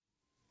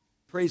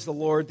Praise the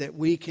Lord that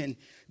we can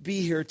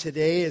be here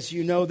today. As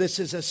you know, this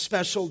is a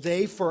special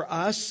day for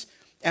us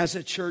as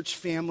a church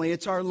family.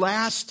 It's our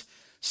last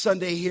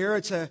Sunday here.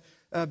 It's a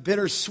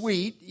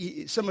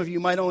bittersweet. Some of you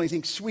might only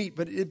think sweet,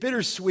 but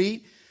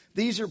bittersweet.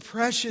 These are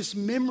precious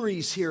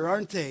memories here,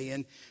 aren't they?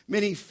 And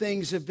many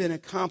things have been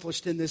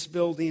accomplished in this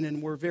building, and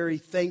we're very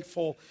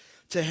thankful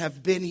to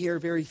have been here,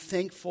 very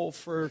thankful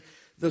for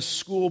the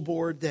school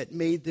board that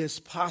made this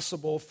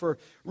possible for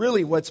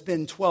really what's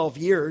been 12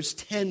 years,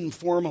 10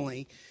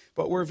 formally.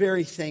 But we're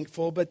very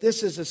thankful. But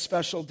this is a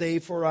special day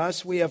for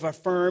us. We have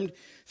affirmed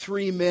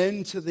 3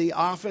 men to the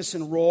office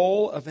and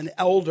role of an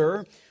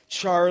elder,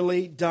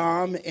 Charlie,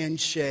 Dom,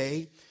 and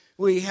Shay.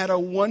 We had a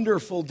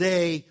wonderful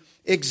day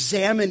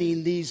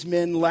examining these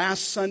men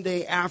last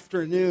Sunday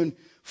afternoon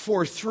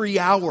for 3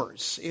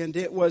 hours. And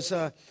it was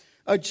a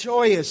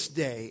joyous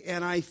day.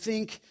 And I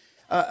think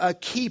a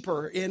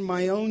keeper in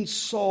my own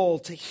soul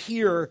to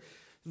hear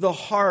the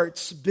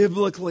hearts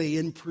biblically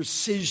in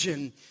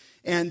precision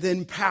and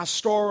then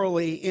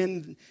pastorally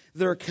in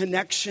their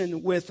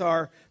connection with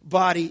our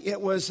body. It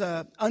was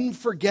an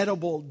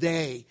unforgettable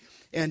day,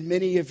 and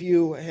many of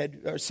you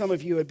had, or some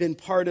of you had been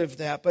part of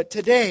that. But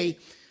today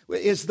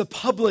is the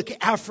public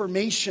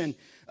affirmation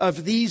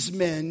of these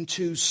men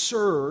to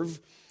serve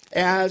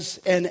as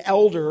an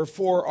elder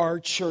for our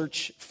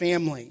church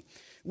family.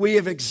 We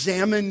have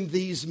examined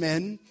these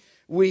men.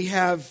 We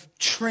have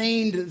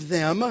trained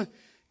them,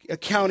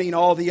 counting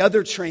all the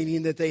other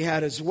training that they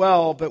had as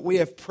well, but we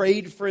have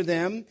prayed for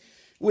them,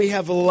 we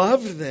have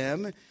loved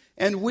them,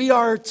 and we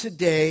are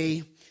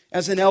today,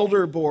 as an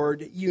elder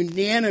board,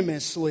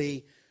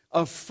 unanimously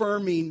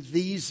affirming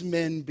these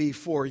men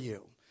before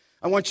you.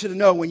 I want you to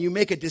know, when you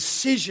make a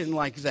decision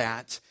like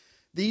that,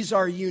 these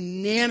are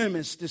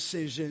unanimous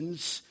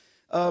decisions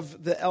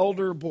of the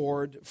elder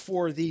board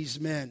for these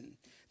men.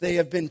 They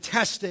have been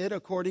tested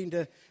according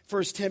to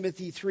 1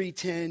 Timothy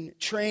 3:10,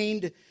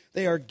 trained,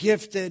 they are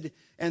gifted,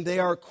 and they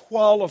are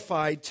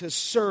qualified to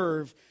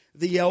serve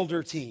the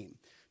elder team.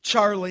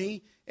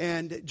 Charlie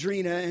and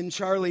Drina, and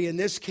Charlie in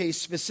this case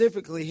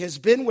specifically, has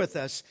been with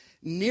us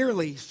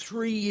nearly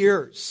 3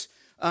 years.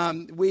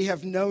 We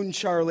have known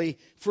Charlie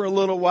for a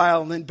little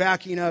while, and then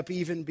backing up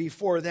even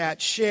before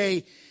that,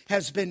 Shay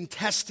has been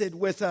tested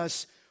with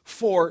us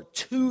for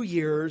 2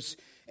 years,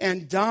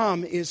 and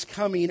Dom is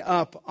coming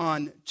up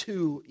on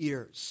 2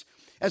 years.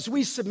 As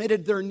we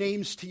submitted their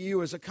names to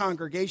you as a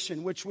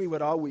congregation, which we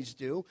would always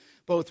do,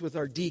 both with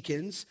our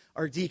deacons,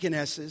 our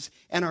deaconesses,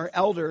 and our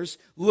elders,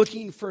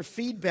 looking for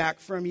feedback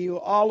from you,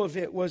 all of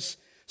it was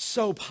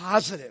so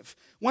positive.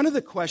 One of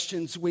the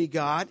questions we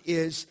got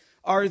is,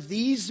 are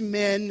these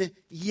men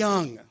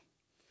young?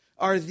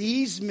 Are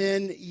these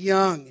men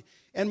young?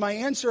 And my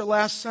answer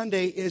last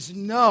Sunday is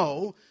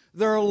no,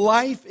 their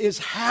life is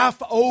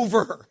half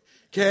over,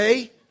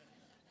 okay?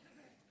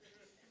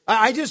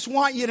 I just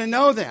want you to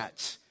know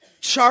that.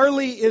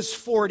 Charlie is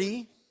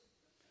 40.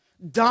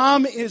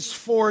 Dom is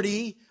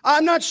 40.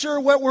 I'm not sure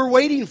what we're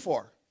waiting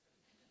for.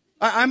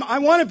 I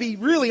want to be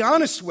really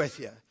honest with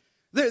you.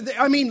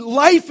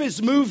 Life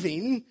is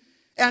moving,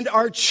 and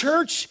our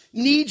church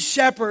needs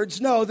shepherds.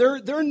 No,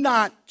 they're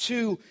not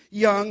too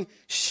young.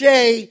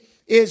 Shay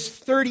is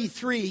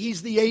 33.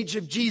 He's the age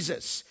of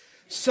Jesus.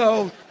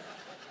 So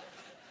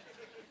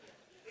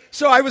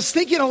I was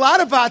thinking a lot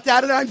about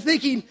that, and I'm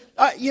thinking,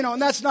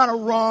 and that's not a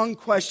wrong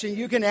question.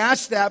 You can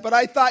ask that, but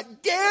I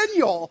thought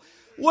Daniel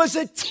was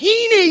a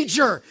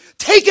teenager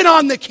taking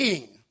on the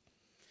king.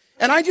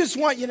 And I just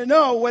want you to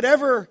know,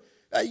 whatever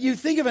you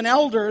think of an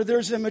elder,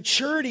 there's a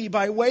maturity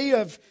by way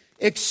of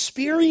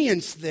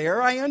experience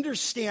there. I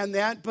understand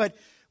that, but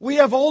we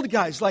have old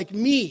guys like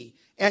me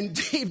and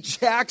Dave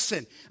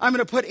Jackson. I'm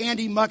going to put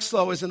Andy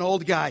Muxlow as an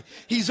old guy.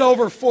 He's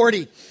over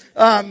 40.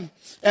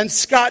 And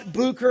Scott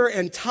Booker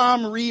and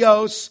Tom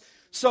Rios.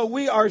 So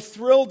we are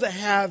thrilled to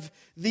have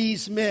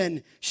these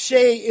men.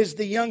 Shay is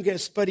the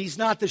youngest, but he's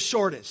not the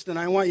shortest, and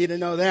I want you to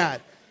know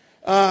that.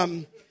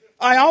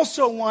 I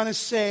also want to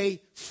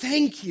say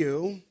thank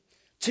you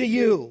to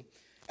you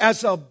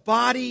as a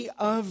body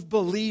of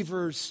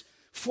believers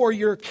for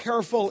your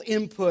careful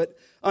input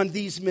on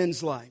these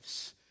men's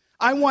lives.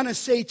 I want to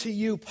say to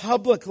you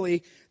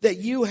publicly that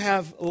you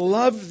have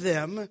loved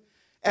them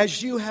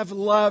as you have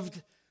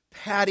loved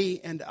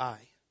Patty and I.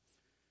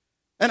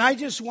 And I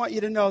just want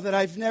you to know that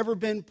I've never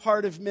been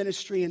part of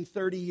ministry in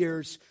 30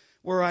 years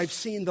where I've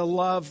seen the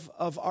love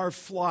of our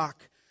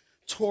flock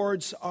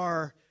towards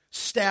our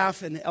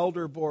staff and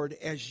elder board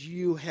as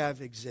you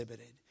have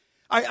exhibited.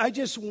 I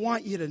just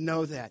want you to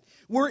know that.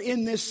 We're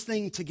in this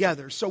thing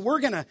together. So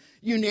we're going to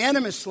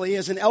unanimously,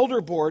 as an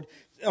elder board,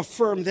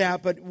 affirm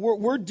that, but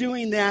we're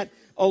doing that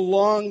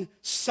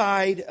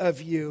alongside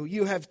of you.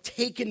 You have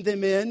taken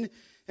them in,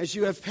 as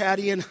you have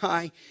Patty and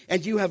I,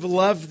 and you have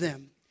loved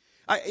them.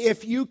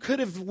 If you could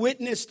have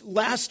witnessed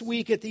last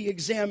week at the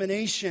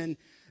examination,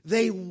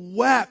 they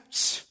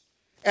wept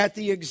at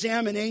the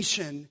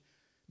examination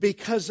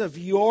because of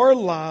your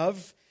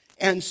love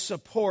and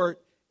support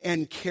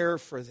and care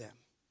for them.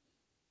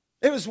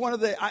 It was one of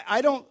the,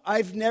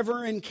 I've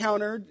never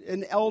encountered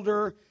an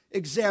elder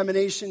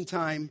examination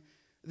time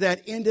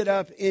that ended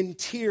up in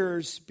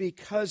tears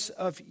because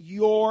of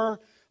your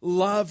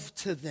love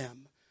to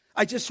them.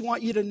 I just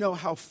want you to know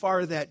how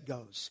far that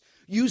goes.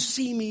 You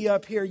see me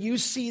up here. You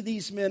see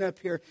these men up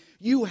here.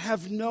 You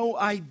have no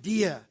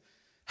idea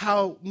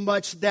how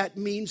much that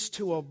means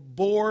to a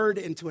board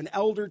and to an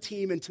elder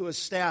team and to a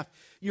staff,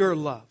 your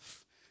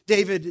love.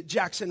 David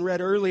Jackson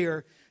read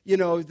earlier,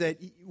 that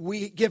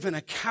we give an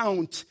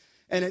account,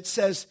 and it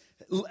says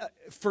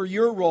for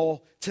your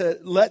role to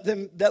let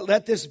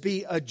this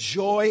be a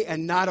joy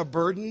and not a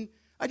burden.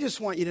 I just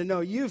want you to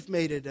know you've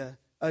made it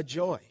a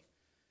joy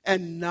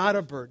and not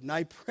a burden.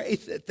 I pray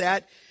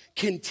that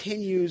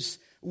continues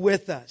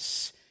with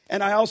us.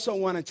 And I also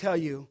want to tell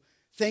you,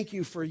 thank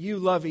you for you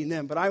loving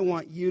them, but I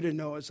want you to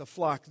know as a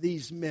flock,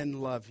 these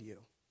men love you.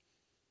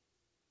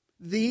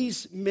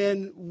 These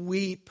men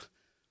weep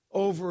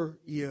over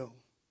you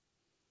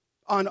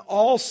on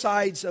all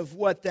sides of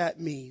what that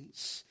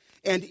means.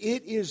 And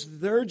it is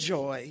their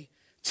joy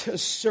to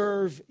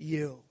serve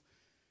you.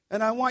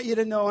 And I want you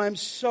to know I'm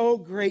so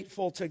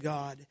grateful to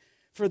God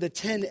for the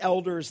 10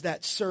 elders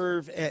that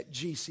serve at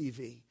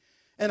GCV.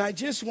 And I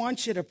just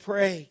want you to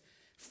pray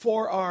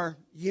for our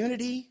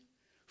unity,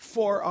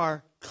 for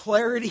our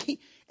clarity,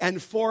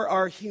 and for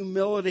our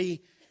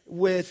humility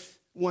with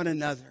one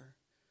another.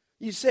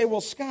 You say,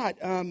 well, Scott,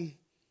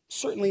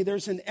 certainly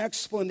there's an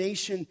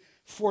explanation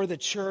for the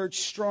church,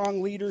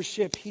 strong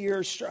leadership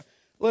here.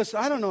 Listen,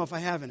 I don't know if I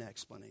have an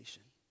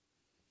explanation.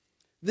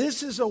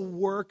 This is a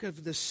work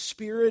of the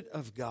Spirit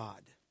of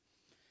God.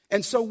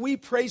 And so we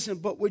praise Him,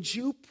 but would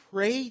you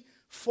pray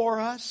for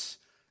us?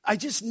 I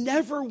just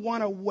never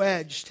want a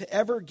wedge to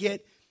ever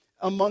get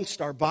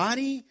amongst our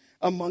body,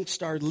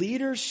 amongst our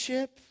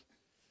leadership.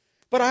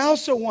 But I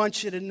also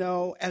want you to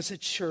know, as a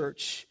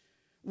church,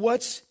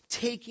 what's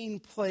taking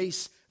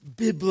place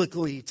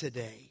biblically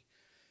today.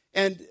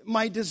 And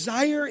my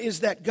desire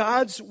is that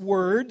God's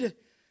Word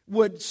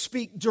would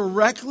speak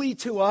directly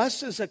to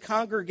us as a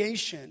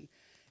congregation.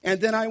 And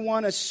then I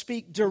want to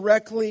speak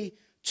directly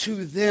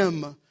to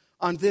them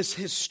on this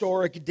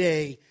historic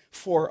day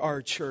for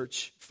our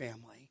church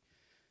family.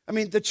 I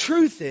mean, the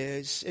truth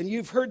is, and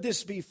you've heard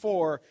this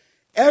before,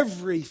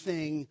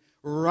 everything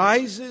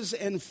rises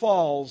and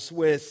falls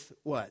with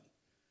what?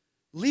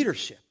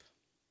 Leadership.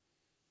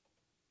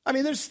 I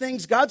mean, there's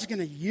things, God's going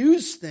to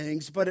use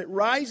things, but it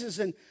rises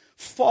and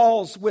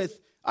falls with,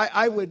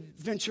 I would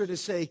venture to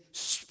say,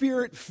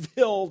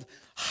 Spirit-filled,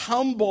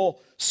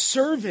 humble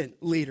servant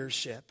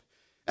leadership.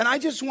 And I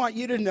just want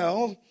you to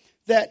know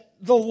that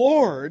the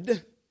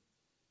Lord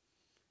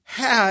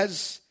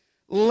has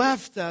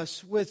left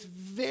us with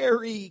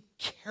very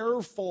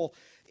careful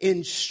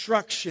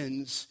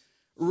instructions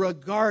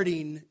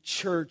regarding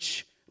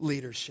church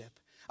leadership.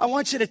 I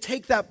want you to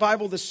take that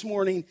Bible this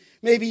morning,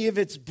 maybe if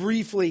it's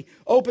briefly,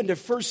 open to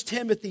 1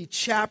 Timothy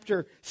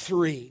chapter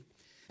 3.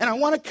 And I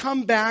want to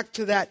come back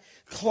to that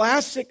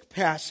classic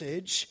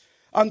passage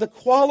on the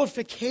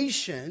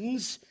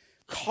qualifications,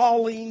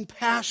 calling,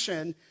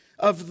 passion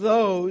of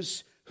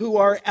those who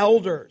are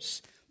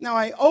elders. Now,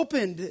 I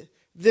opened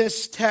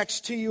this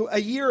text to you a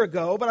year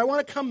ago, but I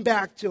want to come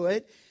back to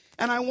it,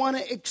 and I want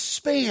to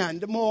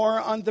expand more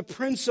on the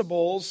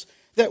principles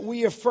that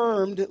we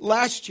affirmed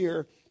last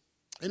year,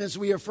 and as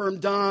we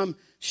affirmed Dom,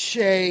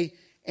 Shay,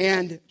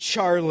 and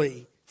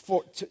Charlie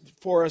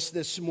for us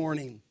this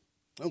morning.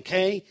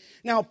 Okay?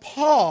 Now,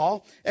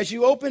 Paul, as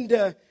you open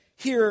to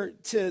here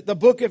to the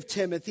book of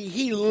Timothy,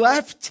 he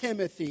left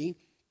Timothy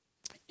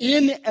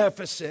in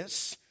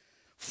Ephesus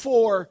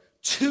for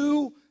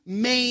two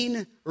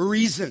main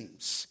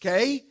reasons.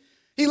 Okay?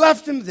 He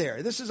left him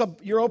there.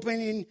 You're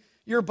opening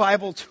your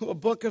Bible to a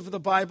book of the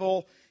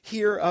Bible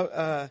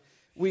here.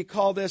 We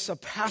call this a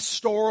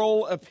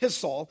pastoral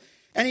epistle.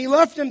 And he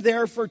left him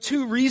there for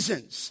two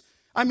reasons.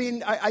 I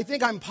mean, I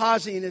think I'm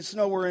pausing, it's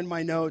nowhere in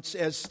my notes,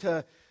 as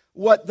to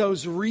what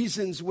those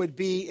reasons would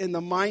be in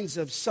the minds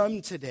of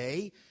some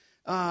today.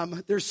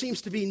 There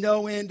seems to be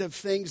no end of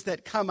things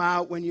that come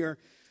out when you're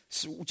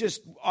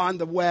just on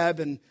the web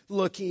and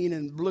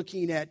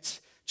looking at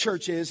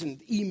churches, and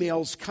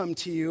emails come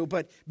to you.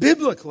 But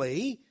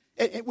biblically,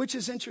 which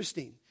is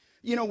interesting,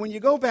 when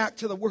you go back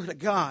to the Word of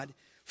God,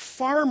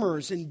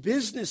 farmers and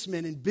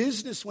businessmen and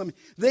businesswomen,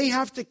 they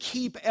have to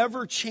keep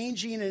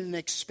ever-changing in an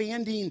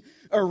expanding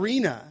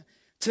arena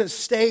to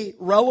stay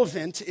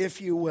relevant,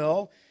 if you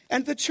will.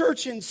 And the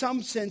church, in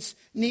some sense,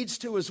 needs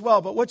to as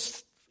well. But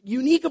what's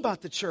unique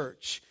about the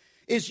church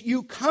is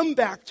you come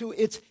back to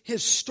its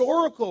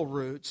historical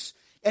roots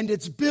and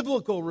its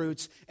biblical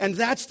roots, and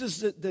that's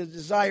the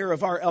desire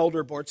of our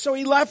elder board. So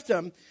he left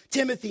him,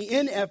 Timothy,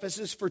 in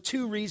Ephesus for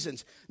two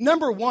reasons.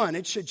 Number one,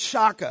 it should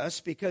shock us,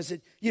 because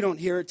you don't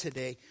hear it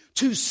today,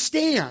 to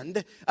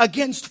stand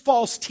against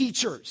false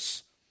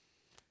teachers.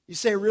 You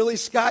say, really,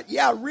 Scott?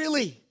 Yeah,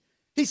 really.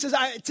 He says,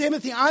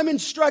 Timothy, I'm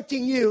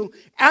instructing you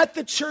at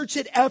the church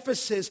at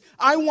Ephesus.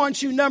 I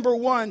want you, number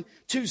one,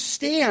 to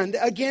stand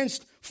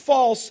against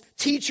false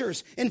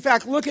teachers. In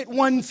fact, look at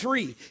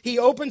 1:3. He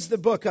opens the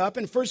book up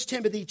in 1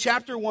 Timothy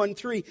chapter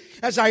 1:3.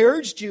 As I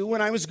urged you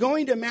when I was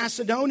going to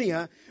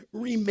Macedonia,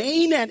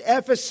 remain at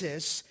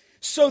Ephesus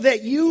so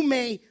that you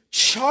may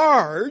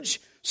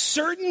charge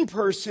certain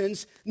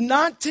persons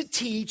not to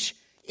teach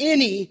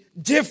any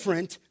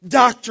different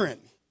doctrine.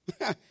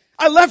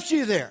 I left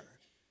you there.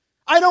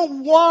 I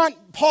don't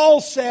want,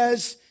 Paul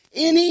says,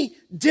 any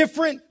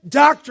different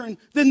doctrine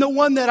than the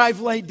one that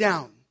I've laid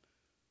down.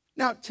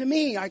 Now, to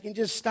me, I can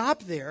just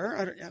stop there.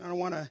 I don't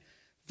want to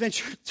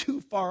venture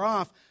too far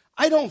off.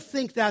 I don't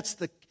think that's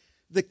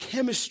the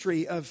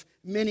chemistry of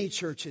many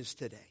churches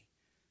today.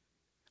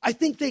 I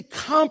think they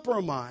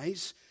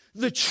compromise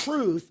the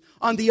truth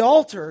on the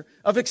altar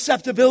of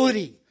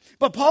acceptability.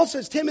 But Paul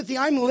says, Timothy,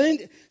 I'm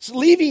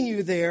leaving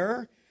you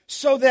there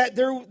so that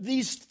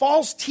these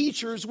false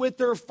teachers with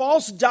their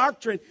false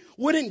doctrine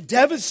wouldn't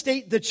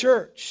devastate the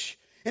church.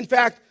 In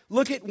fact,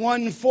 look at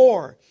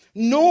 1:4.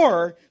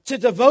 Nor to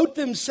devote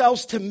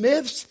themselves to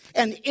myths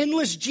and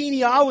endless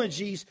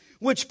genealogies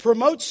which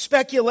promote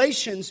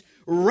speculations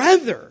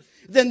rather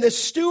than the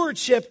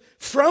stewardship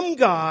from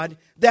God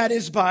that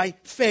is by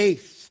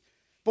faith.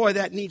 Boy,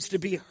 that needs to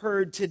be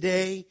heard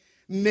today.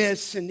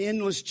 Myths and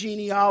endless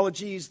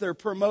genealogies, they're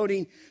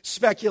promoting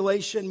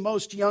speculation.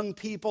 Most young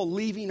people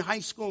leaving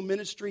high school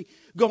ministry,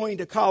 going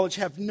to college,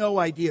 have no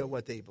idea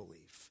what they believe,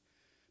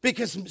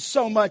 because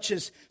so much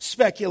is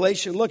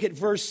speculation. Look at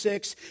verse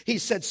 6. He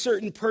said,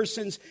 certain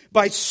persons,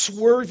 by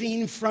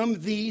swerving from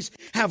these,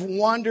 have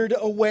wandered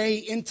away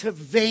into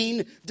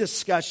vain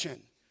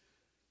discussion.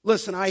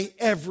 Listen,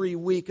 every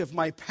week of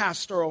my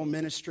pastoral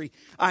ministry,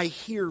 I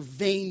hear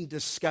vain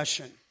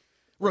discussion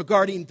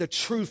regarding the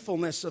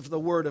truthfulness of the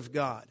Word of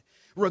God,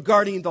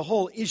 regarding the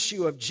whole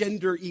issue of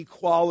gender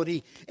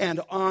equality,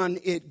 and on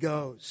it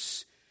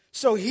goes.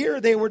 So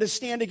here they were to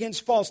stand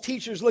against false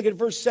teachers. Look at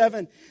verse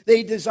 7.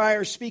 They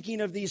desire,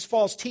 speaking of these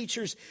false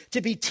teachers,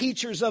 to be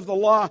teachers of the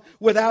law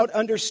without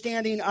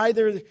understanding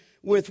either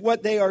with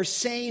what they are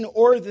saying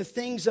or the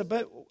things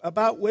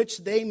about which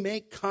they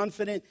make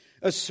confident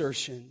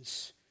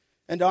assertions.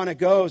 And on it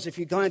goes. If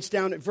you glance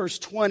down at verse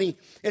 20,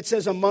 it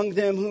says, among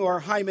them who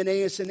are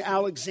Hymenaeus and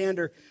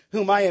Alexander,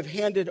 whom I have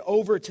handed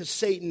over to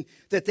Satan,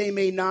 that they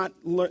may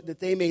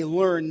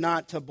learn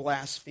not to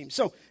blaspheme.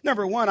 So,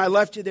 number one, I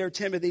left you there,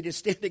 Timothy, to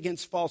stand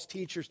against false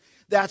teachers.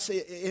 That's,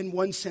 in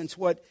one sense,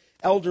 what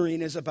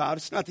eldering is about.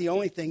 It's not the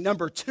only thing.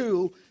 Number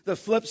two, the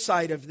flip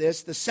side of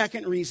this, the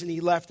second reason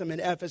he left them in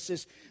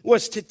Ephesus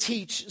was to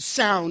teach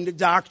sound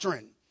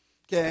doctrine.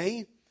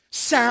 Okay?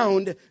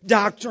 Sound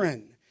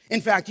doctrine. In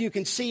fact, you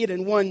can see it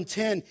in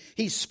 1:10.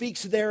 He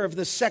speaks there of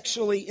the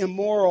sexually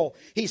immoral.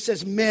 He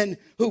says men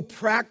who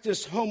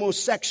practice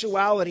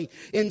homosexuality,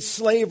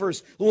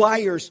 enslavers,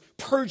 liars,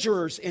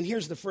 perjurers, and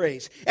here's the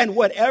phrase, and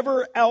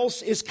whatever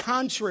else is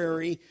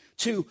contrary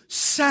to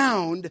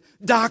sound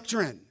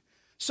doctrine.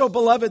 So,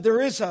 beloved, there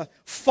is a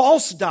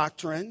false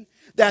doctrine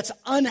that's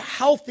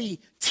unhealthy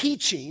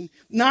teaching,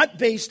 not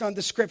based on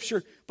the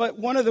Scripture, but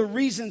one of the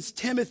reasons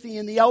Timothy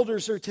and the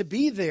elders are to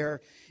be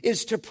there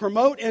is to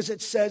promote, as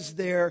it says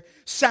there,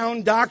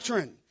 sound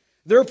doctrine.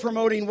 They're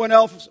promoting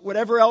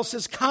whatever else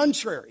is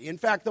contrary. In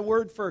fact, the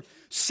word for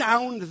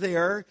sound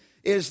there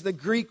is the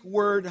Greek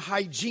word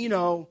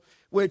hygieno,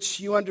 which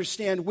you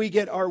understand we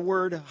get our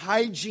word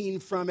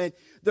hygiene from it.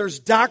 There's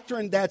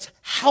doctrine that's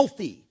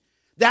healthy.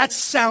 That's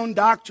sound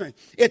doctrine.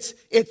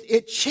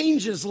 It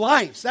changes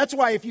lives. That's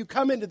why if you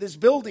come into this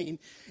building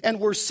and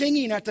we're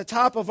singing at the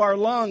top of our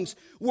lungs,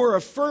 we're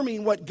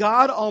affirming what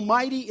God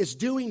Almighty is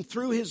doing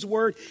through His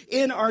Word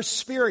in our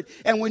spirit.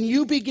 And when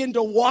you begin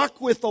to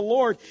walk with the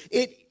Lord,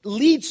 it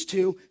leads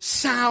to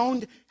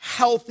sound,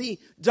 healthy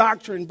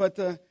doctrine. But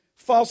the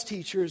false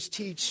teachers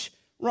teach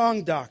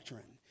wrong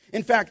doctrine.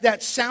 In fact,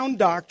 that sound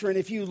doctrine,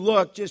 if you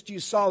look, you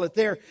saw it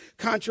there,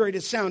 contrary to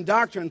sound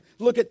doctrine,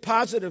 look at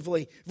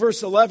positively,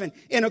 verse 11,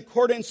 in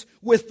accordance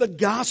with the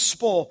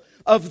gospel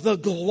of the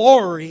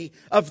glory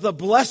of the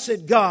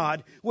blessed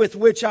God with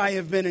which I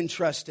have been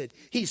entrusted.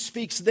 He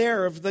speaks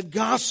there of the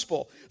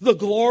gospel, the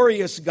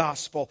glorious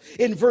gospel.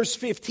 In verse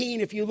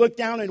 15, if you look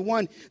down in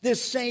 1,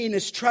 this saying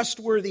is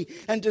trustworthy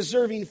and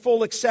deserving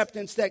full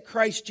acceptance that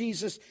Christ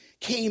Jesus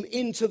came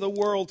into the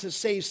world to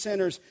save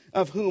sinners,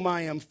 of whom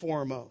I am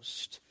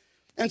foremost.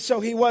 And so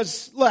he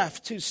was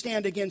left to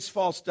stand against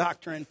false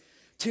doctrine,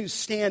 to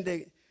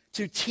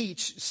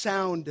teach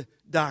sound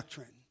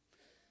doctrine.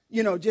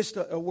 You know, just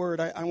a word,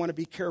 I want to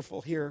be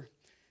careful here,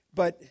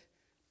 but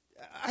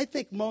I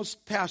think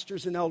most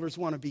pastors and elders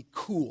want to be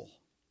cool.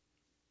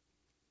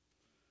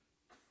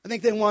 I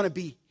think they want to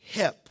be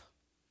hip.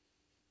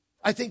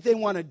 I think they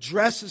want to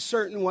dress a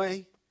certain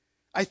way.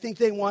 I think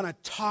they want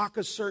to talk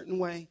a certain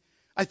way.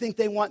 I think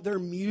they want their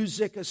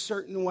music a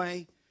certain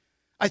way.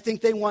 I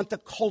think they want the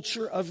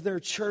culture of their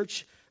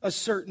church a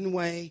certain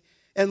way.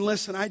 And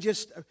listen,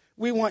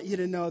 we want you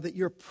to know that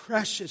you're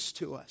precious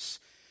to us.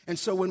 And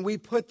so when we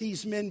put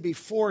these men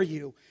before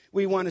you,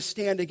 we want to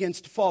stand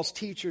against false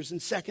teachers.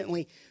 And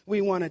secondly, we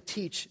want to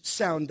teach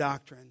sound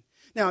doctrine.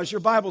 Now, as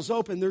your Bible's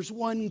open, there's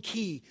one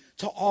key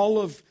to all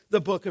of the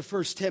book of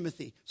 1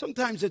 Timothy.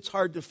 Sometimes it's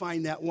hard to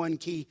find that one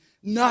key.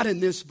 Not in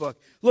this book.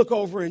 Look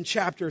over in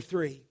chapter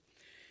 3.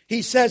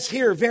 He says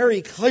here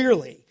very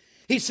clearly,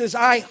 he says,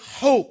 I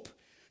hope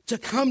to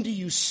come to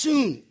you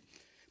soon,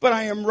 But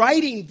I am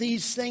writing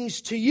these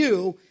things to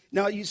you.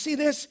 Now, you see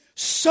this?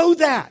 So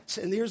that,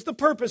 and here's the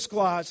purpose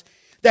clause,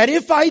 that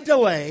if I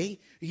delay,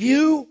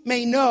 you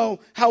may know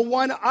how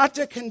one ought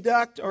to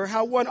conduct or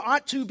how one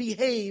ought to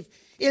behave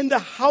in the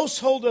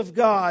household of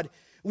God,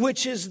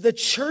 which is the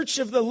church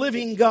of the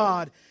living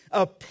God,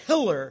 a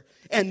pillar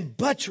and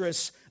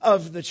buttress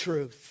of the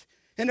truth.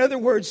 In other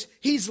words,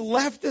 he's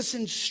left us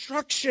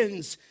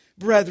instructions,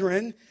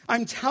 brethren.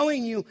 I'm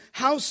telling you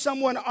how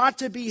someone ought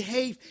to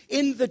behave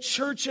in the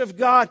church of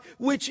God,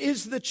 which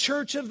is the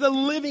church of the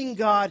living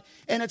God,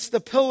 and it's the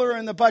pillar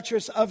and the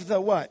buttress of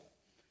the what?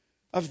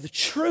 Of the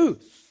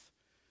truth.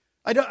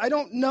 I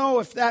don't know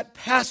if that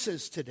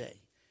passes today.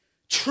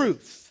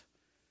 Truth.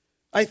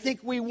 I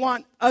think we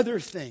want other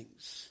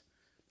things.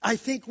 I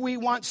think we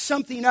want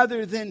something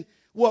other than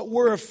what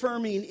we're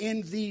affirming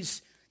in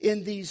these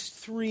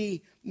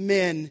three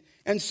men.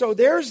 And so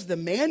there's the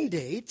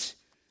mandate.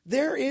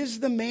 There is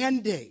the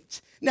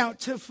mandate. Now,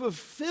 to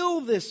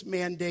fulfill this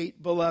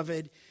mandate,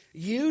 beloved,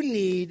 you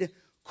need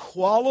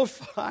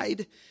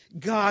qualified,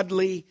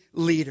 godly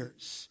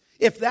leaders.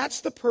 If that's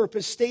the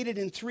purpose stated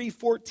in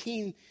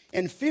 3:14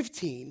 and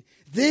 15,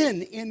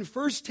 then in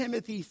 1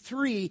 Timothy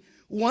 3,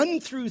 1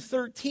 through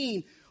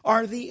 13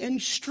 are the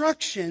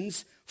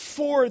instructions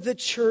for the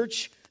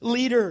church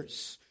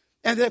leaders.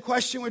 And the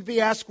question would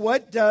be asked,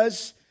 what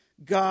does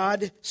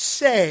God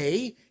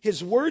say,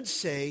 his words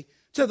say,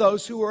 to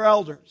those who are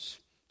elders,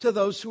 to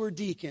those who are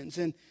deacons,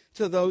 and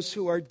to those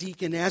who are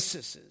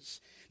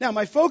deaconesses? Now,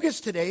 my focus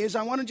today is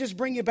I want to just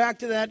bring you back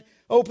to that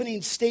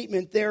opening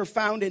statement there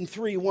found in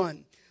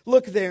 3:1.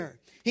 Look there.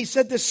 He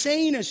said, the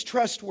saying is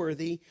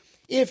trustworthy.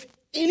 If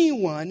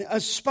anyone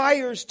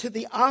aspires to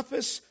the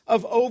office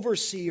of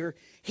overseer,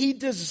 he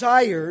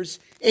desires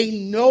a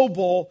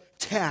noble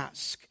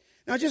task.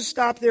 Now just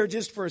stop there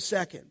just for a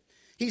second.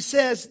 He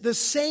says, the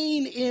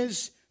saying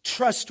is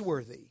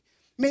trustworthy.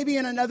 Maybe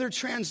in another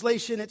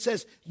translation it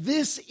says,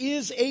 this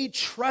is a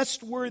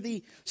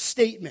trustworthy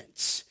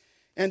statement.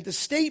 And the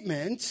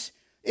statement,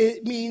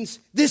 it means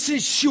this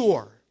is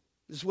sure,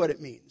 is what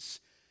it means.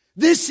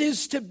 This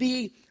is to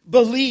be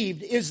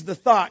believed, is the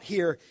thought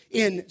here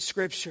in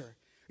Scripture.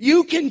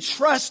 You can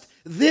trust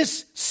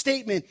this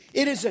statement.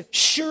 It is a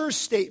sure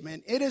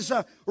statement. It is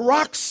a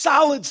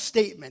rock-solid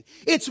statement.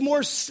 It's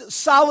more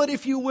solid,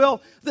 if you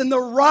will, than the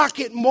rock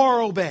at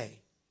Morro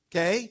Bay.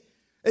 Okay?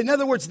 In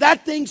other words,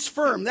 that thing's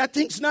firm. That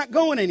thing's not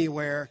going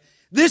anywhere.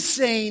 This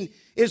saying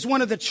is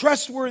one of the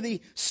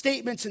trustworthy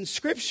statements in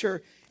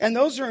Scripture, and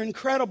those are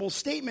incredible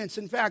statements.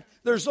 In fact,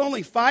 there's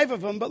only 5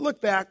 of them, but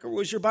look back.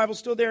 Was your Bible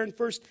still there in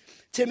 1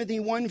 Timothy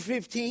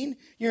 1:15?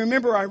 You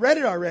remember I read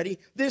it already.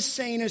 This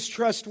saying is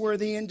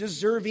trustworthy and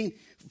deserving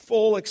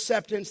full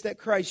acceptance that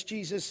Christ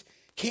Jesus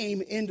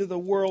came into the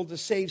world to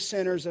save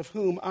sinners, of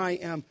whom I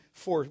am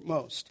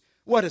foremost.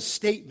 What a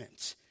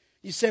statement.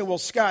 You say, well,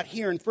 Scott,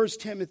 here in 1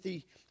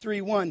 Timothy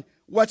 3:1,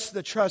 what's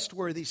the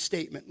trustworthy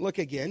statement? Look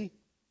again.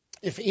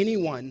 If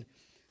anyone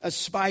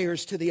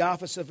aspires to the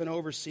office of an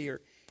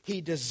overseer,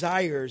 he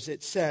desires,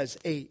 it says,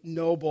 a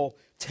noble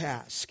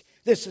task.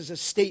 This is a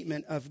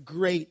statement of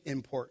great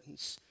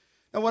importance.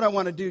 Now, what I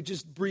want to do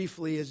just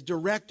briefly is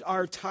direct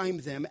our time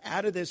then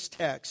out of this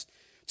text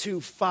to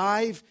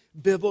 5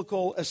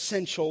 biblical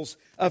essentials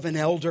of an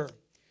elder.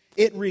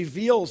 It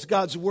reveals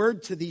God's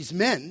word to these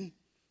men,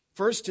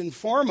 first and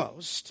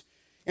foremost,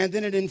 and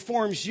then it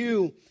informs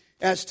you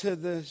as to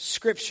the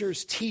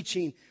Scripture's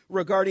teaching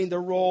regarding the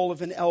role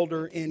of an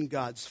elder in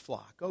God's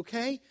flock.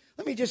 Okay?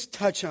 Let me just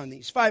touch on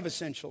these 5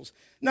 essentials.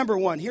 Number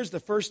 1, here's the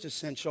first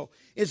essential,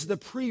 is the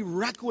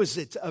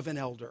prerequisite of an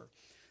elder.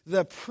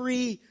 The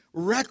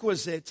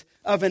prerequisite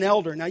of an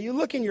elder. Now, you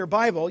look in your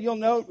Bible, you'll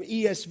note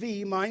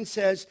ESV, mine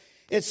says,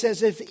 it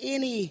says, if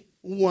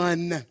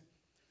anyone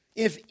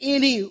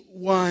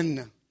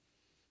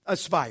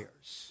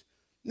aspires.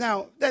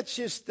 Now, that's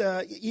just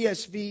the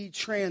ESV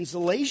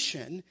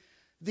translation.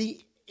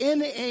 The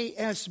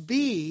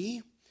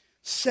NASB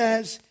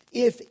says,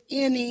 if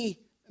any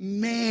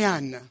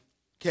man,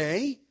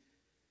 okay?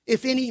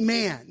 If any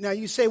man. Now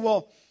you say,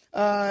 well,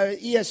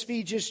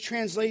 ESV just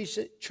translates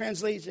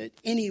it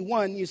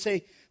anyone. You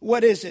say,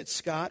 what is it,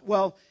 Scott?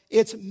 Well,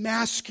 it's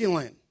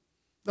masculine,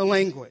 the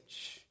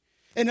language.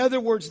 In other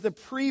words, the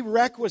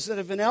prerequisite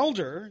of an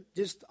elder,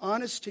 just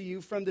honest to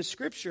you from the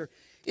Scripture,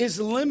 is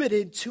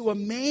limited to a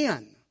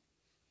man.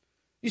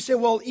 You say,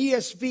 well,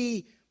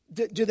 ESV,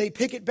 do they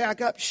pick it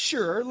back up?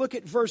 Sure. Look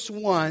at verse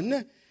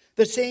 1.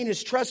 The saying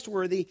is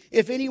trustworthy.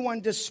 If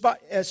anyone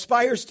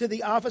aspires to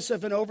the office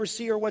of an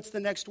overseer, what's the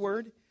next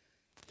word?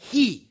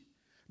 He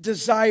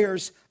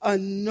desires a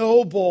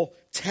noble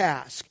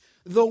task.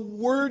 The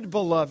word,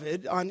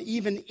 beloved, on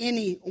even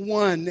any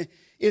one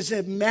is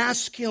a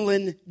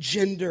masculine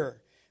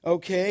gender.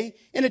 Okay?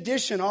 In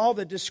addition, all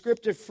the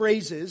descriptive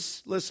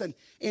phrases, listen,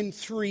 in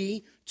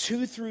 3,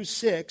 2 through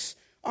 6,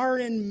 are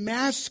in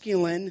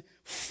masculine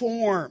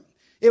form.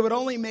 It would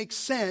only make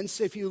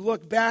sense if you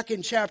look back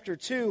in chapter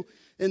 2,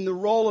 And the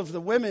role of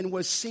the women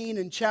was seen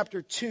in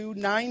chapter 2,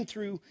 9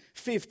 through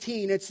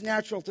 15. It's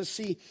natural to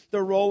see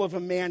the role of a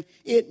man.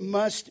 It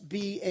must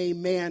be a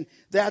man.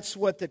 That's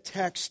what the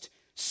text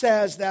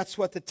says. That's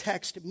what the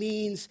text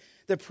means.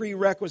 The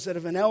prerequisite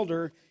of an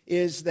elder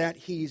is that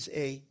he's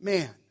a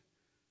man.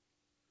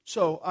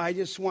 So I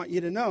just want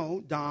you to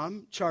know,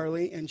 Dom,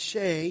 Charlie, and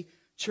Shay,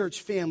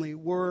 church family,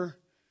 we're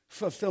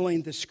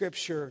fulfilling the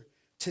scripture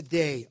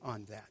today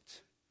on that.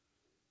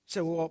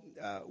 So, well,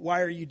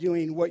 why are you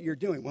doing what you're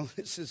doing? Well,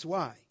 this is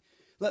why.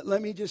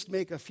 Let me just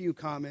make a few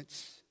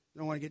comments. I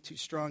don't want to get too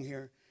strong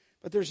here.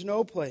 But there's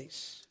no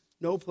place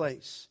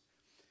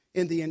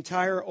in the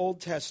entire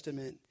Old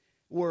Testament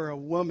where a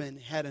woman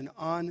had an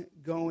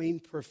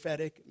ongoing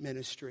prophetic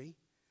ministry.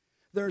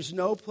 There's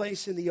no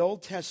place in the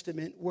Old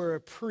Testament where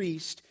a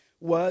priest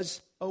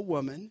was a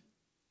woman.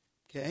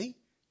 Okay?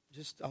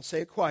 I'll say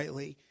it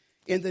quietly.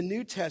 In the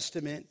New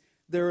Testament,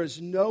 there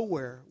is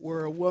nowhere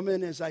where a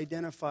woman is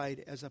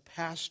identified as a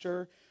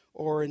pastor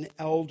or an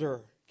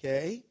elder,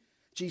 okay?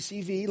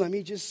 GCV, let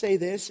me just say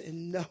this,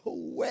 in no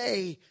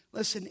way,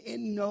 listen,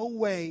 in no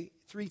way,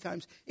 3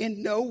 times,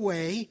 in no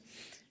way,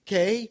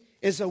 okay,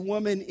 is a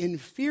woman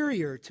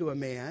inferior to a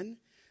man.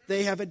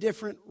 They have a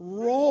different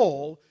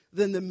role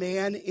than the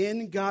man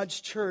in God's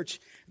church.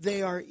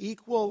 They are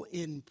equal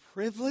in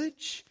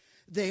privilege.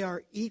 They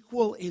are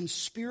equal in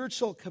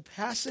spiritual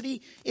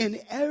capacity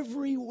in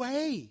every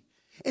way.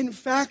 In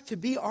fact, to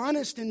be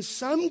honest, in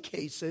some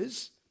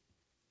cases,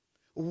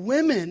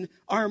 women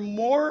are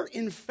more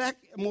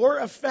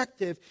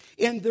effective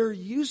in their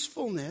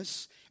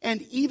usefulness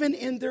and even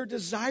in their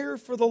desire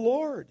for the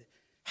Lord.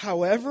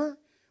 However,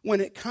 when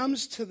it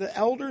comes to the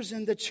elders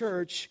in the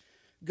church,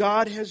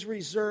 God has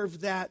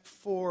reserved that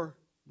for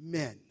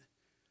men.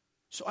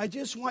 So I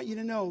just want you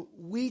to know,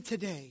 we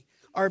today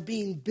are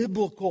being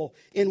biblical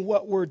in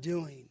what we're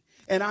doing.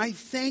 And I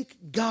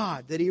thank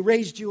God that He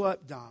raised you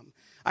up, Dom.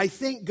 I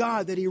thank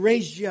God that He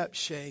raised you up,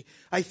 Shay.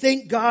 I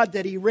thank God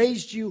that He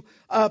raised you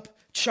up,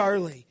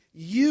 Charlie.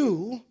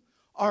 You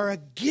are a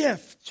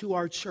gift to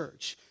our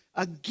church.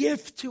 A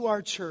gift to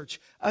our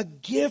church. A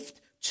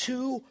gift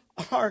to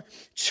our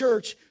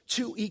church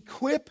to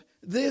equip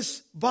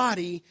this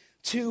body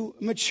to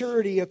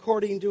maturity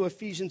according to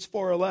Ephesians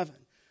 4:11.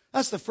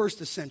 That's the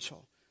first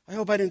essential. I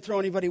hope I didn't throw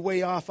anybody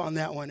way off on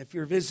that one if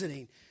you're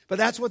visiting. But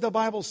that's what the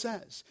Bible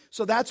says.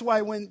 So that's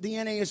why when the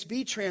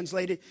NASB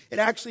translated, it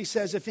actually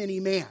says, if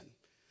any man.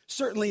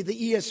 Certainly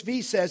the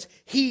ESV says,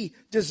 he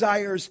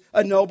desires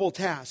a noble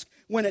task.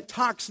 When it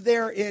talks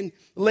there in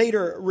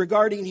later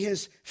regarding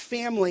his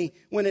family,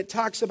 when it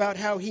talks about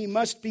how he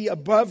must be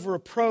above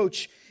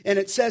reproach, and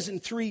it says in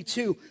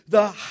 3:2,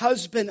 the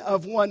husband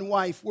of one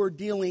wife, we're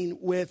dealing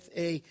with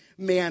a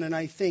man, and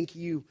I think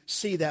you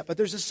see that. But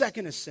there's a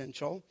second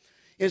essential,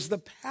 is the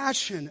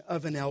passion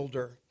of an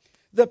elder.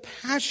 The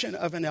passion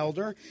of an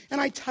elder,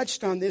 and I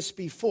touched on this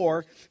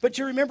before, but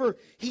you remember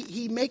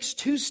he makes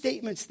 2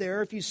 statements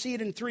there. If you see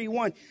it in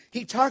 3:1,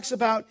 he talks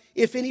about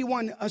if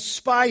anyone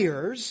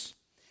aspires.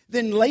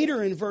 Then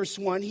later in verse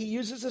 1, he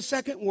uses a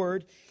second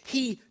word.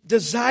 He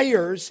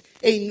desires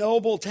a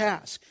noble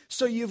task.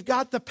 So you've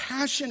got the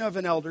passion of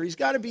an elder. He's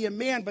got to be a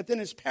man, but then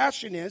his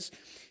passion is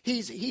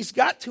he's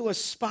got to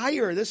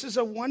aspire. This is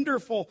a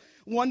wonderful,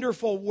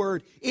 wonderful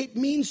word. It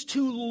means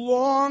to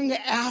long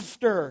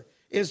after.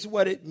 Is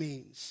what it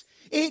means.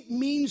 It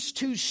means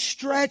to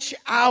stretch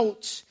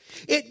out.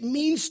 It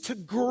means to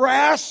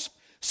grasp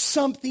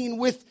something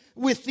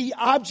with the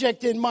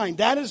object in mind.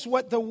 That is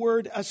what the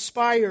word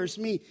aspires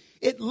mean.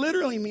 It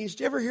literally means,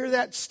 do you ever hear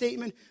that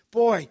statement?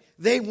 Boy,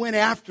 they went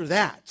after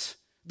that.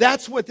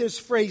 That's what this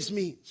phrase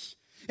means.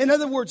 In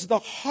other words, the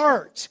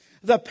heart,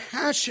 the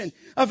passion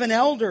of an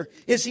elder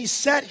is he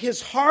set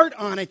his heart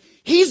on it.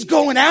 He's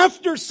going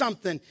after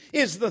something,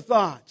 is the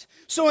thought.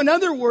 So in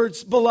other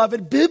words,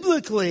 beloved,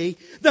 biblically,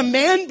 the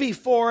man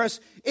before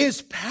us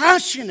is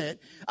passionate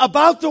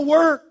about the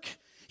work.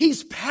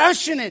 He's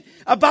passionate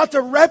about the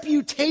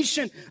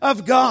reputation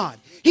of God.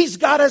 He's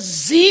got a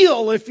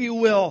zeal, if you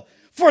will,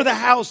 for the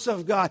house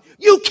of God.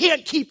 You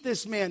can't keep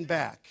this man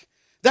back.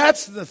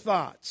 That's the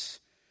thoughts.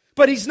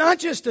 But he's not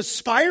just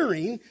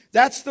aspiring.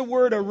 That's the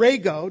word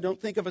arego.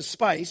 Don't think of a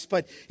spice,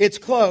 but it's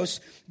close.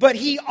 But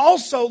he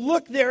also,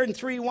 look there in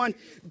 3:1,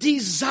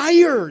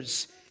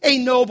 desires a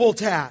noble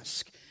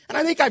task. And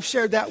I think I've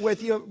shared that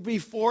with you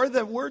before.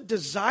 The word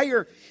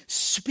desire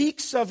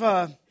speaks of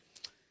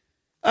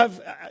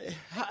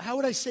how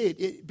would I say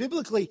it?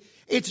 Biblically,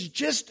 it's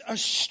just a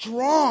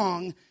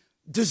strong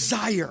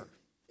desire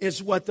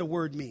is what the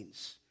word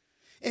means.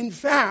 In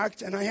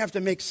fact, and I have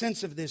to make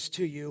sense of this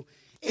to you,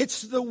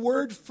 it's the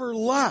word for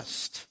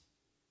lust.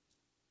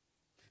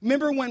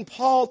 Remember when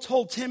Paul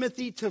told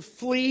Timothy to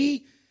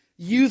flee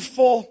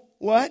youthful,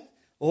 what?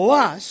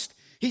 Lust.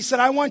 He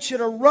said, I want you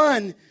to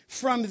run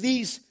from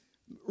these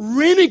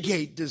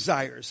renegade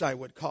desires, I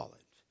would call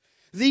it.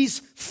 These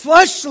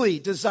fleshly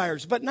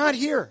desires, but not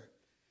here.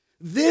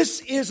 This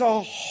is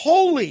a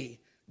holy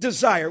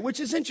desire,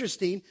 which is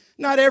interesting.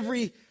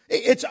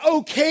 It's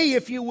okay,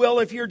 if you will,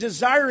 if you're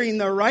desiring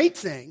the right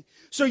thing.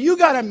 So you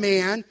got a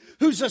man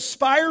who's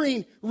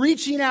aspiring,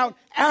 reaching out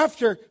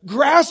after,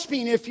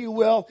 grasping, if you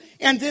will,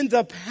 and then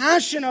the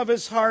passion of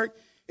his heart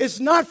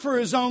is not for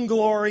his own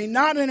glory,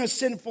 not in a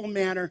sinful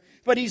manner,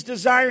 but he's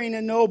desiring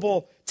a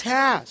noble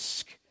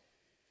task.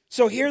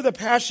 So here the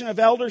passion of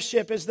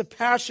eldership is the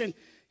passion.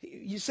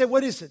 You say,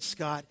 what is it,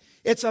 Scott?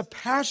 It's a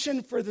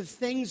passion for the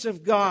things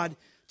of God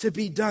to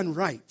be done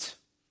right.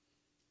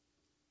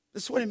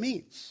 That's what it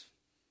means.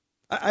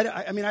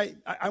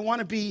 I want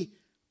to be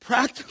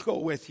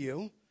practical with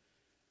you.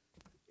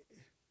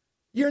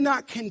 You're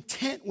not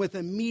content with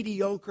a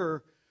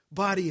mediocre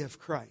body of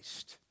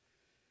Christ.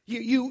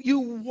 You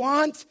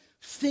want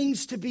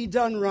things to be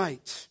done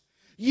right.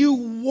 You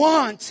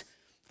want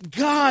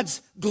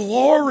God's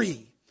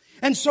glory.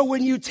 And so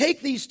when you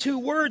take these two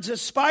words,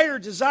 aspire,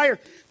 desire,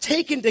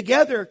 taken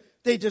together,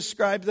 they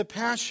describe the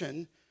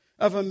passion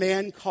of a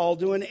man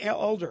called to an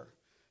elder.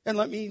 And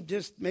let me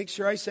just make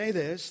sure I say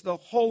this. The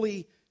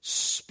Holy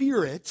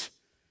Spirit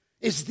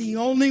is the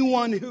only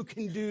one who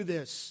can do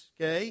this,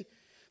 okay?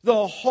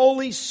 The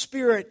Holy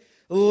Spirit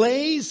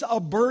lays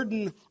a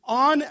burden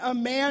on a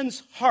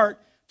man's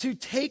heart to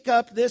take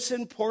up this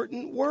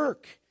important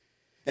work.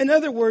 In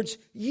other words,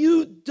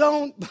 you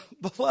don't,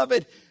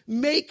 beloved,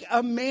 make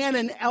a man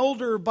an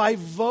elder by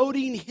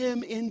voting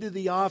him into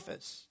the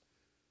office.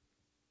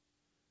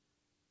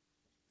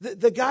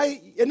 The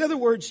guy, in other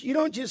words, you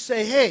don't just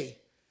say, hey,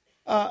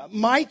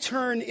 my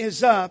turn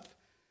is up,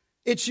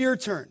 it's your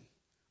turn.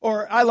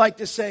 Or I like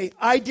to say,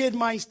 I did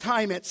my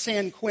time at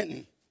San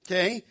Quentin,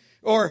 okay?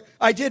 Or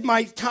I did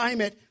my time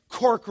at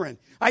Corcoran.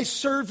 I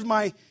served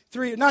my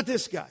 3, not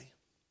this guy.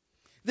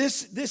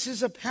 This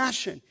is a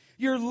passion.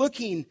 You're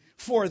looking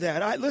for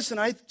that.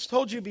 I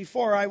told you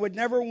before, I would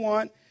never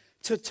want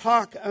to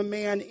talk a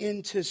man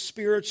into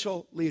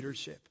spiritual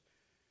leadership.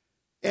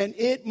 And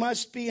it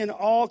must be an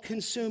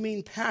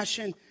all-consuming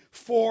passion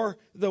for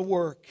the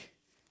work.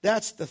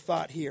 That's the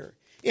thought here.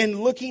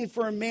 In looking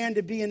for a man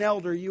to be an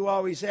elder, you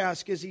always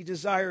ask, is he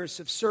desirous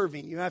of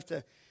serving? You have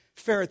to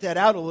ferret that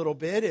out a little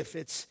bit if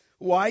it's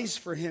wise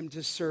for him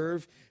to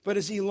serve, but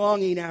is he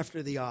longing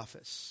after the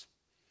office?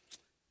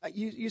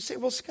 You say,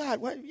 well, Scott,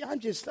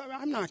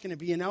 I'm not going to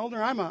be an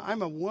elder. I'm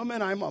a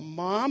woman. I'm a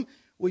mom.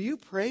 Will you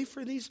pray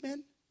for these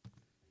men?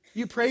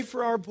 You pray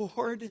for our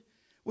board?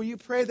 Will you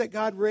pray that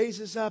God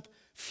raises up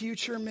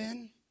future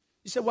men?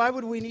 You said, why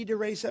would we need to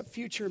raise up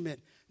future men?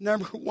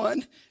 Number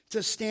one,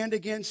 to stand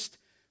against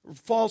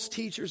false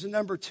teachers, and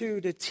number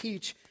two, to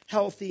teach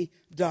healthy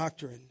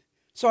doctrine.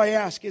 So I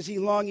ask, is he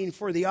longing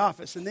for the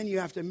office? And then you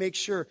have to make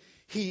sure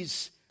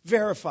he's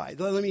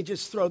verified. Let me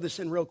just throw this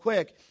in real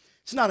quick.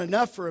 It's not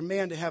enough for a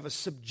man to have a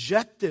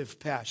subjective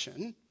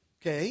passion,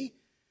 okay?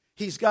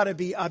 He's got to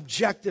be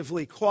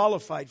objectively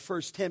qualified,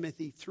 1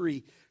 Timothy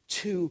 3,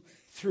 2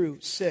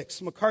 through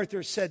 6.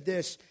 MacArthur said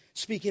this,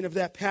 speaking of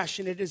that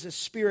passion, it is a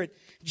spirit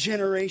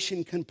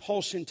generation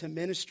compulsion to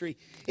ministry.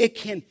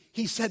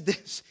 He said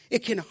this, it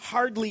can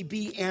hardly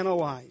be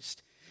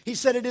analyzed. He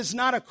said, it is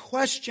not a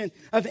question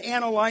of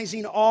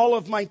analyzing all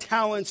of my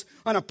talents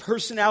on a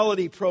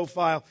personality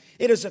profile.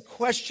 It is a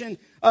question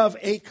of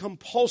a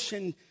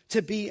compulsion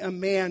to be a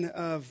man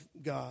of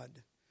God.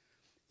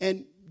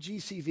 And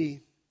GCV,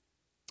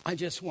 I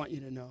just want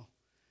you to know,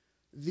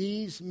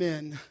 these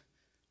men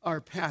are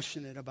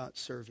passionate about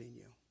serving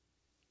you.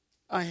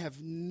 I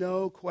have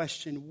no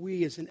question,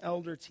 we as an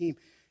elder team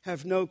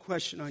have no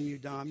question on you,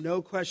 Dom.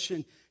 No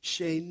question,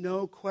 Shay.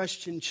 No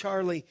question,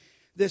 Charlie.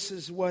 This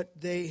is what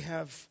they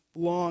have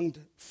longed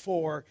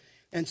for,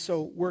 and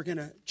so we're going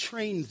to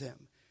train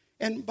them.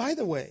 And by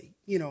the way,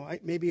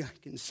 maybe I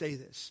can say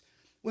this.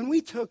 When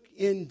we took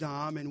in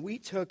Dom and we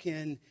took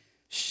in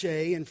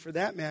Shay, and for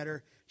that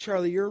matter,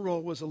 Charlie, your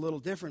role was a little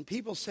different.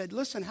 People said,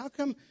 listen, how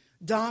come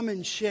Dom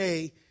and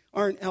Shay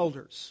aren't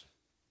elders?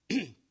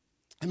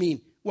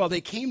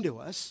 They came to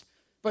us,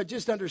 but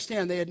just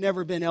understand they had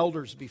never been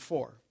elders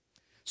before.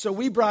 So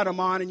we brought them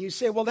on, and you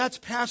say, well, that's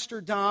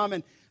Pastor Dom,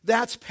 and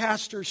that's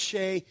Pastor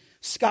Shay.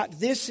 Scott,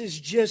 this is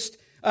just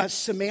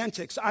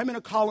semantics. I'm going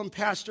to call him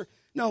pastor.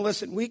 No,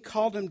 listen, we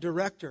called him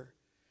director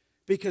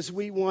because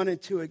we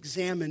wanted to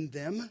examine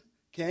them,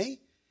 okay?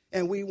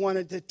 And we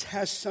wanted to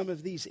test some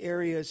of these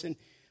areas. And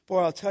boy,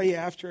 I'll tell you,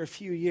 after a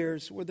few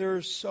years,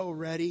 they're so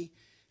ready,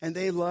 and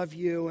they love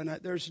you, and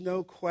there's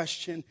no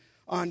question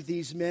on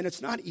these men.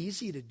 It's not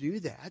easy to do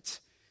that,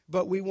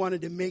 but we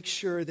wanted to make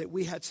sure that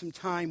we had some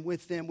time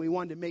with them. We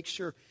wanted to make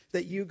sure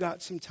that you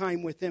got some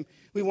time with them.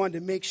 We wanted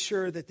to make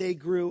sure that they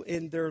grew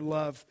in their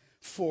love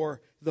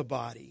for the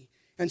body.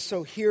 And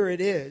so here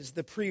it is,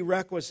 the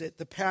prerequisite,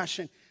 the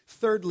passion.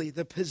 Thirdly,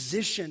 the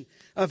position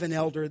of an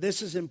elder.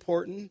 This is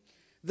important.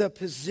 The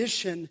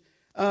position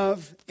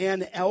of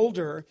an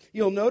elder.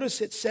 You'll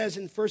notice it says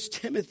in 1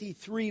 Timothy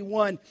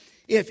 3:1,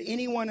 if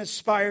anyone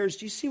aspires,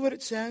 do you see what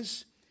it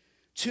says?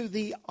 To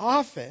the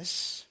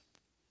office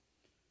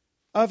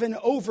of an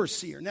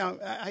overseer. Now,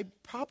 I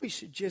probably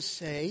should just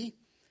say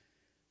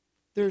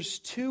there's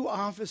two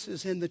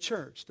offices in the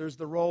church. There's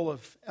the role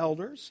of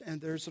elders,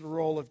 and there's the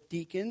role of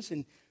deacons,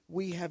 and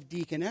we have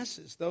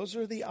deaconesses. Those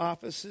are the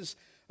offices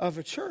of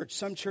a church.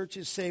 Some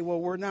churches say, well,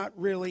 we're not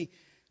really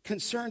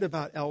concerned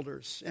about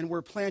elders, and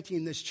we're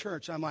planting this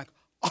church. I'm like,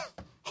 oh,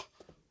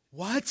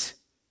 what?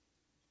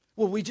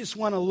 Well, we just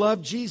want to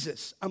love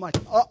Jesus. I'm like,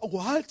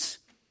 what?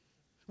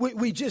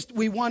 We just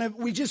want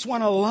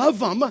to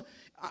love him.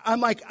 I'm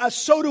like,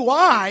 so do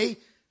I,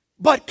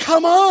 but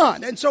come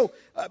on. And so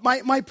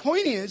my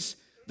point is,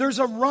 there's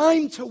a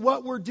rhyme to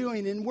what we're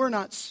doing, and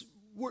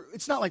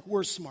it's not like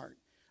we're smart.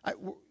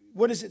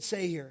 What does it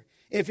say here?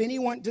 If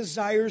anyone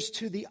desires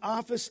to the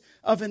office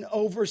of an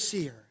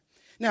overseer.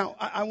 Now,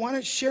 I want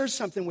to share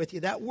something with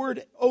you. That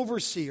word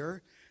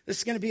overseer, this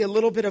is going to be a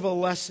little bit of a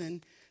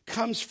lesson,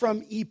 comes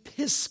from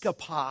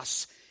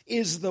episkopos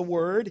is the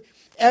word.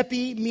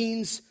 Epi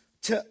means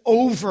to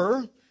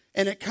over,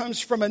 and it comes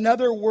from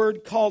another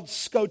word called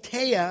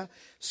skoteo,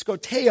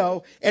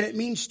 and it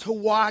means to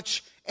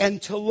watch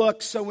and to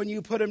look. So when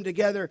you put them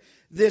together,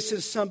 this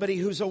is somebody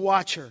who's a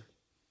watcher.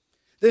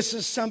 This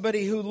is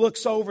somebody who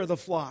looks over the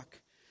flock.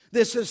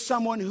 This is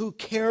someone who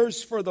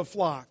cares for the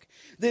flock.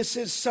 This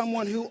is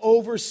someone who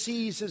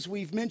oversees, as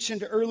we've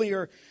mentioned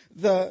earlier,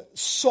 the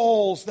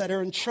souls that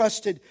are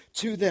entrusted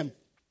to them.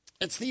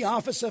 It's the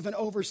office of an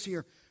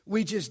overseer.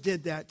 We just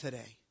did that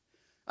today.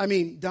 I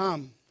mean,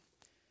 Dom,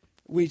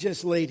 we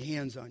just laid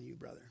hands on you,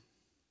 brother.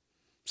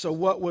 So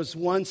what was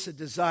once a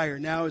desire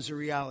now is a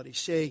reality.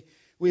 Shay,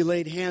 we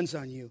laid hands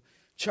on you.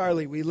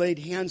 Charlie, we laid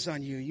hands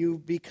on you. You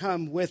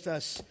become with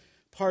us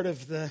part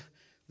of the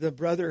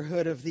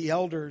brotherhood of the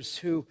elders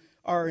who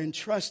are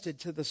entrusted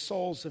to the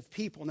souls of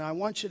people. Now, I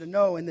want you to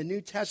know in the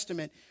New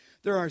Testament,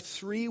 there are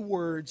 3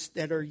 words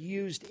that are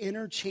used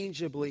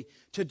interchangeably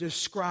to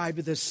describe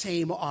the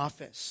same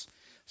office.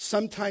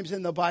 Sometimes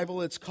in the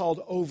Bible, it's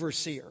called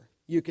overseer.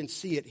 You can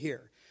see it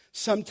here.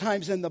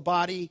 Sometimes in the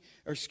Bible,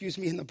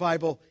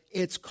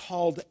 it's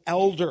called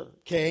elder,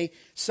 okay?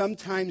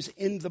 Sometimes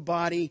in the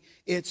body,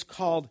 it's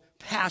called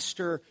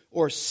pastor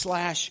or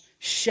 /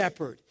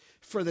 shepherd.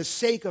 For the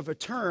sake of a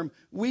term,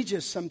 we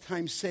just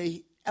sometimes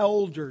say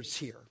elders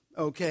here,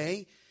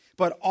 okay?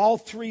 But all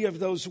 3 of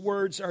those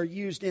words are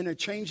used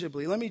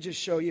interchangeably. Let me just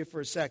show you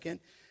for a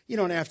second. You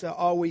don't have to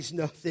always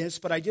know this,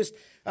 but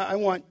I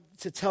want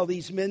to tell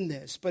these men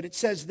this. But it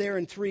says there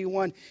in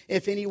 3:1,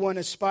 if anyone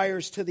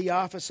aspires to the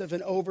office of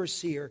an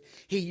overseer,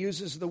 he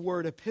uses the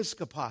word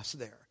episkopos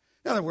there.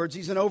 In other words,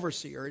 he's an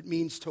overseer. It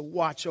means to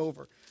watch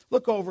over.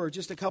 Look over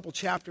just a couple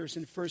chapters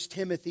in 1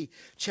 Timothy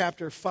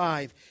chapter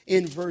 5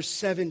 in verse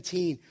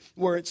 17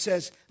 where it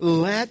says,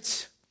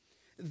 let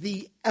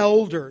the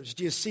elders,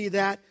 do you see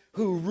that?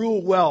 Who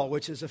rule well,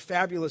 which is a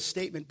fabulous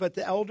statement. But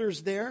the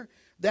elders there,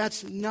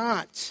 that's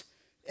not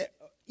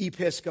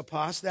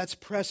episkopos, that's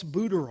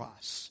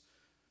presbyteros.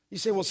 You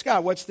say, well,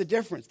 Scott, what's the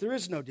difference? There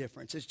is no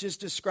difference. It's just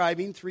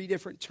describing 3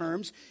 different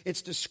terms.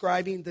 It's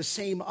describing the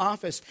same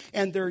office,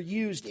 and they're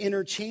used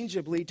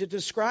interchangeably to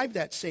describe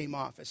that same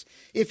office.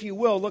 If you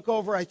will, look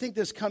over, I think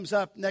this comes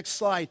up, next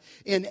slide,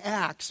 in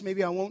Acts.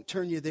 Maybe I won't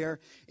turn you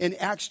there. In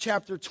Acts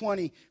chapter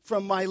 20,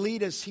 from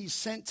Miletus, he's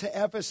sent to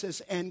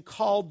Ephesus and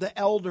called the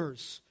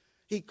elders.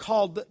 He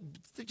called,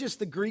 just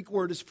the Greek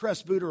word is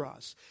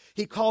presbyteros.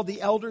 He called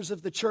the elders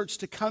of the church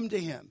to come to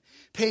him.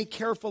 Pay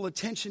careful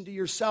attention to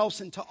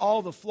yourselves and to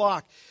all the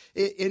flock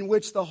in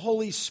which the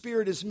Holy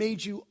Spirit has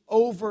made you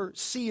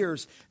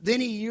overseers.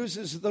 Then he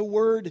uses the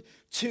word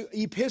to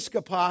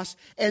episkopos,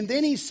 and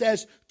then he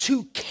says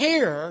to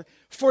care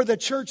for the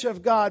church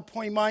of God,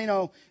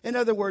 poimaino. In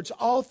other words,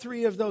 all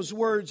 3 of those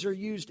words are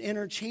used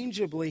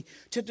interchangeably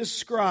to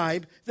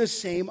describe the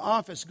same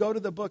office. Go to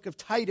the book of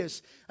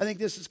Titus. I think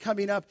this is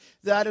coming up.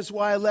 That is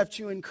why I left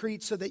you in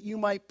Crete, so that you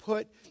might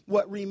put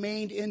what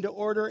remained into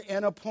order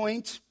and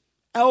appoint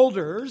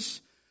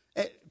elders,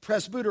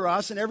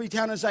 presbyteros, in every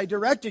town as I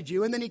directed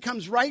you. And then he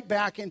comes right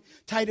back in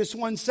Titus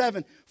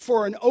 1:7.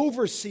 For an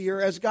overseer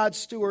as God's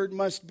steward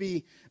must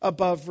be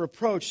above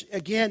reproach.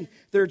 Again,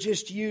 they're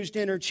just used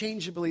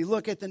interchangeably.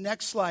 Look at the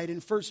next slide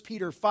in 1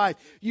 Peter 5.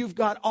 You've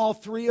got all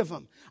 3 of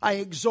them. I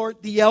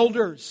exhort the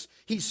elders.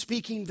 He's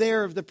speaking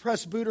there of the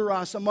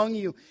presbyteros among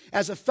you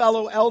as a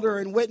fellow elder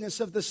and witness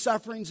of the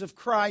sufferings of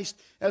Christ,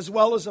 as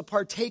well as a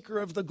partaker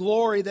of the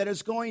glory that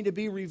is going to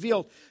be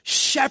revealed.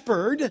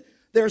 Shepherd.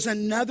 There's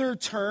another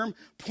term,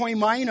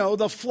 poimaino,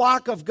 the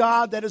flock of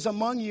God that is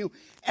among you,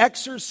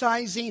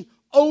 exercising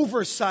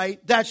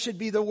oversight. That should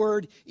be the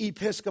word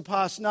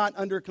episkopos, not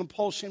under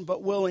compulsion,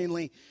 but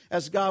willingly,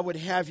 as God would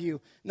have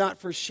you, not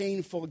for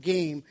shameful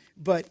gain,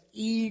 but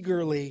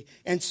eagerly.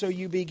 And so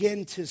you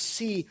begin to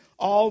see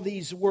all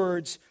these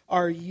words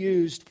are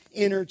used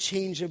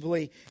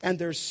interchangeably, and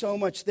there's so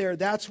much there.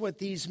 That's what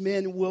these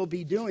men will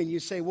be doing. You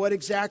say, what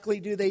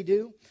exactly do they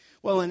do?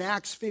 Well, in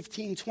Acts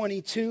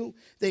 15:22,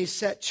 they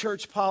set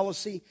church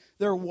policy.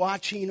 They're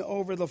watching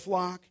over the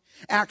flock.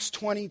 Acts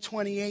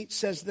 20:28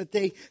 says that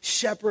they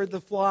shepherd the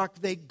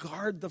flock, they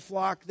guard the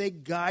flock, they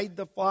guide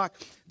the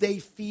flock, they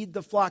feed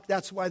the flock.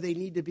 That's why they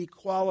need to be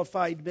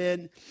qualified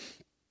men.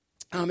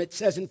 It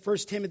says in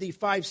 1 Timothy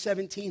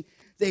 5:17,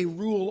 they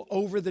rule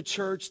over the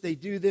church. They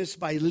do this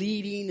by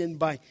leading and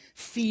by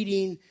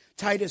feeding.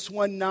 Titus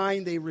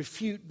 1:9, they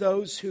refute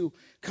those who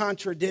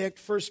contradict.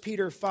 1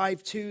 Peter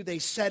 5:2, they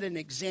set an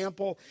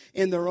example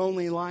in their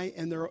only life,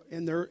 in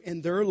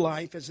their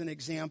life as an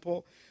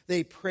example.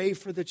 They pray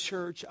for the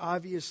church,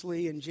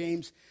 obviously. In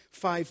James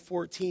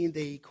 5:14,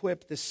 they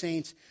equip the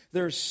saints.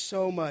 There's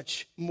so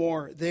much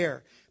more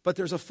there. But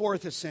there's a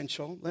fourth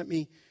essential. Let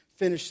me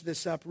finish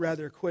this up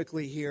rather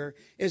quickly here.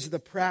 Is the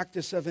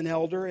practice of an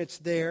elder. It's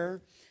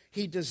there.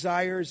 He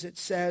desires, it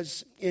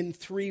says in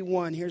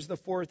 3:1, here's the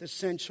fourth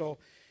essential.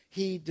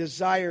 He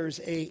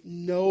desires a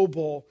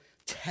noble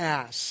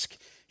task.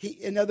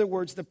 In other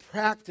words, the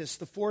practice,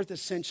 the fourth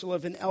essential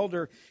of an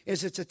elder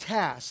is it's a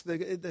task.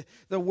 The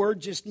word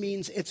just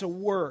means it's a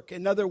work.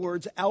 In other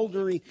words,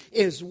 eldering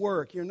is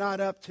work. You're not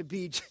up to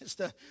be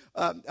just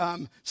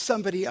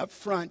somebody up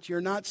front.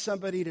 You're not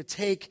somebody to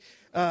take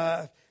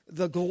the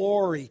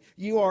glory.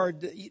 You are,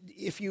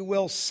 if you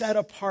will, set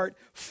apart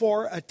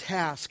for a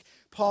task.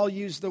 Paul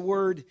used the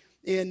word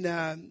in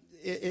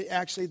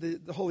actually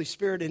the Holy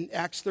Spirit in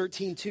Acts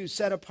 13:2,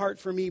 set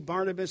apart for me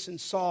Barnabas and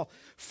Saul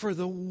for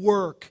the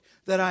work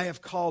that I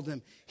have called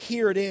them.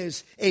 Here it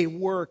is, a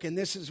work, and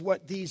this is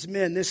what these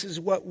men, this is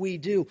what we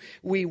do.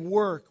 We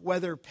work,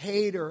 whether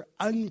paid or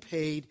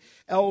unpaid.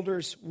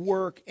 Elders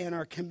work and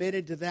are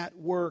committed to that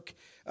work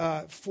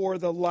for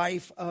the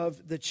life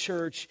of the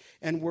church,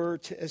 and we're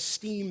to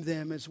esteem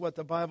them, is what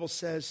the Bible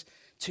says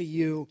to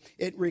you.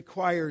 It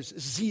requires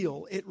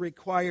zeal. It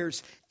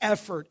requires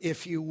effort,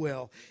 if you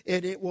will.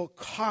 It will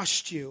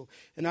cost you.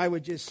 And I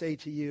would just say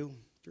to you,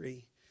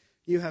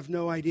 you have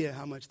no idea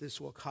how much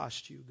this will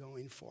cost you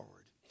going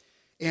forward.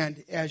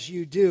 And as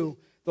you do,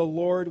 the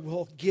Lord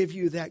will give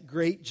you that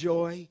great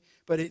joy.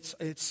 But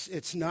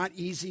it's not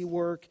easy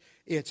work.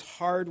 It's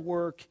hard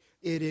work.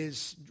 It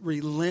is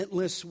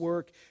relentless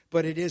work,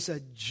 but it is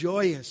a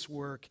joyous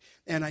work.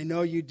 And I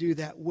know you do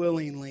that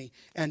willingly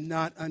and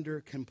not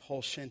under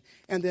compulsion.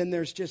 And then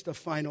there's just a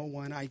final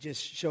one. I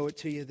just show it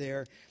to you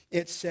there.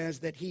 It says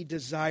that he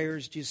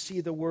desires, do you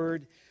see the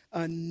word?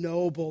 A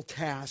noble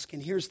task.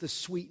 And here's the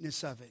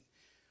sweetness of it.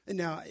 And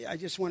now, I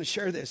just want to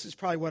share this. It's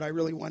probably what I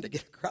really wanted to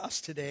get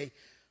across today.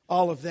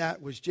 All of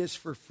that was just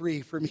for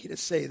free for me to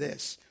say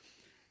this.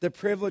 The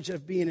privilege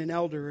of being an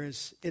elder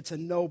it's a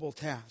noble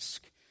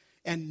task.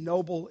 And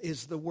noble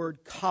is the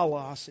word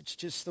kalos. It's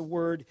just the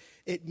word,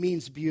 it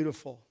means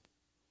beautiful.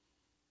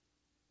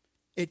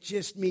 It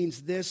just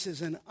means this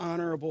is an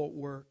honorable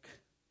work.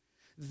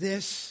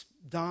 This,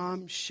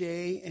 Dom,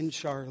 Shay, and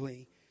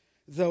Charlie,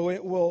 though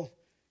it will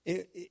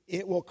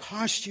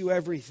cost you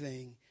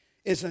everything,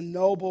 is a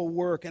noble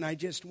work. And I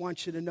just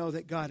want you to know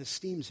that God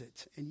esteems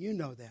it. And you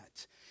know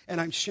that. And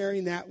I'm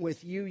sharing that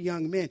with you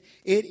young men.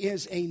 It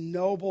is a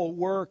noble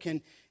work,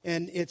 and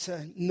it's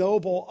a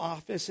noble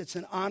office. It's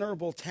an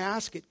honorable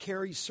task. It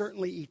carries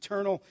certainly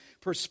eternal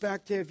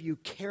perspective. You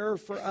care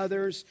for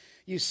others.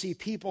 You see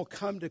people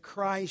come to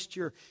Christ.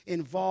 You're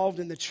involved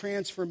in the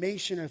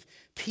transformation of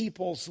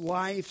people's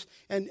lives.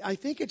 And I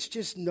think it's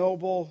just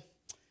noble.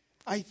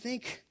 I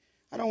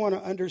don't want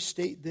to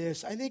understate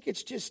this. I think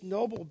it's just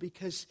noble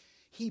because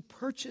he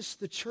purchased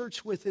the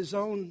church with his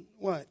own,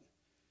 what?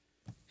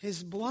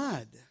 His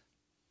blood.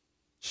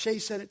 Shay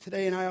said it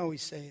today, and I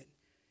always say it.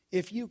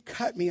 If you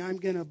cut me, I'm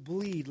going to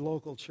bleed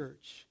local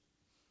church.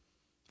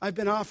 I've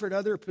been offered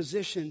other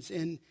positions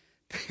in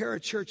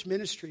parachurch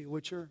ministry,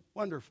 which are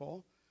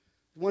wonderful,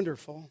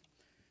 wonderful.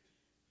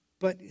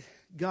 But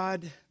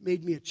God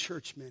made me a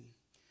churchman.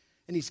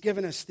 And he's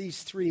given us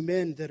these three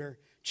men that are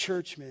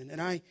churchmen.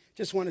 And I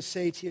just want to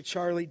say to you,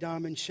 Charlie,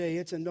 Dom, and Shay,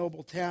 it's a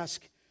noble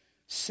task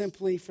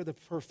simply for the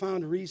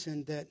profound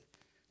reason that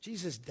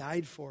Jesus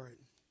died for it.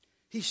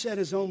 He shed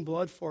his own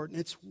blood for it, and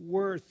it's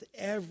worth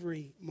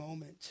every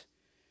moment.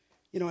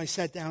 You know, I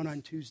sat down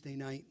on Tuesday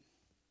night.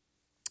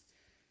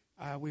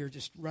 We were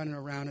just running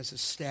around as a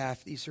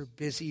staff. These are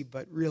busy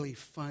but really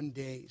fun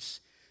days.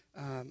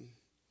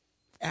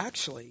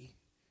 Actually,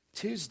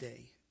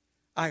 Tuesday,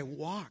 I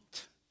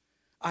walked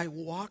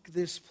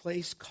this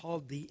place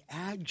called the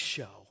Ag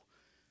Show.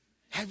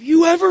 Have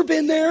you ever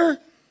been there?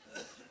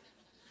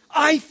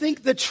 I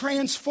think the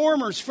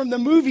Transformers from the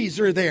movies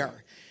are there.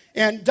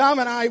 And Dom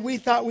and I, we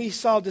thought we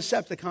saw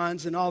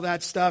Decepticons and all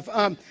that stuff.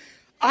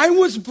 I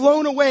was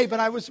blown away,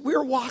 but we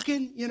were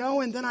walking,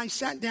 and then I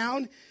sat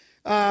down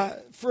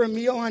for a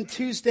meal on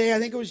Tuesday. I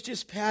think it was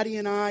just Patty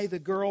and I. The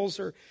girls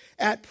are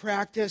at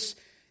practice.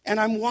 And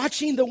I'm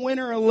watching the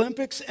Winter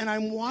Olympics, and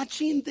I'm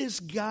watching this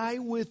guy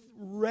with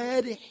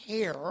red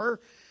hair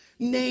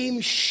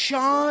named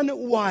Shaun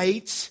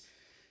White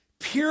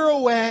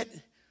pirouette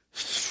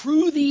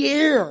through the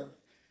air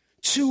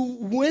to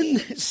win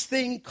this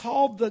thing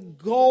called the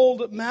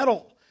gold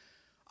medal.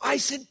 I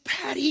said,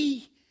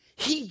 Patty,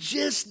 he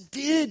just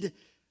did,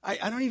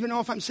 I don't even know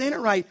if I'm saying it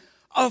right,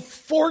 a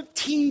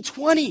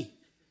 1420.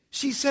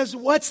 She says,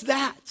 what's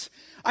that?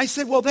 I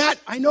said, well, that,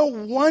 I know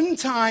one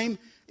time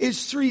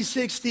is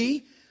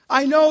 360.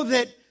 I know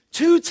that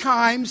 2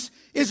 times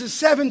is a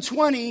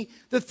 720.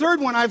 The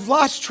third one, I've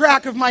lost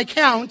track of my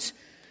count.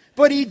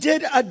 But he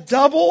did a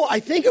double, I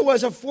think it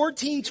was a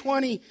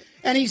 1420,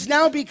 and he's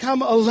now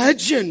become a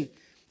legend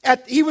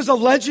He was a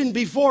legend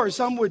before,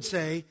 some would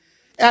say,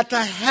 at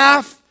the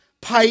half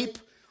pipe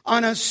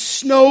on a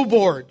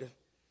snowboard.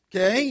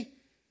 Okay?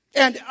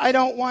 And I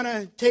don't want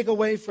to take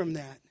away from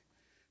that,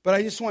 but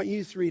I just want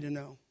you three to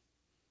know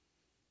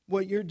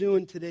what you're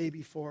doing today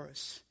before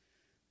us,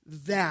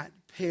 that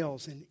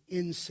pales in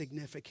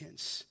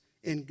insignificance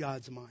in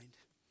God's mind.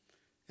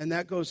 And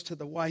that goes to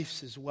the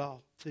wives as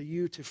well, to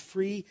you to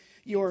free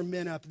your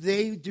men up.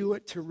 They do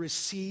it to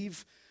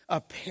receive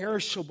a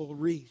perishable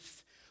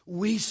wreath.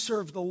 We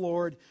serve the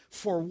Lord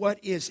for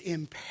what is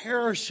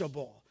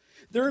imperishable.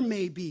 There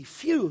may be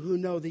few who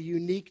know the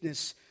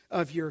uniqueness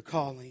of your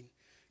calling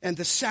and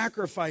the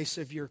sacrifice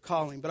of your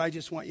calling, but I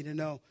just want you to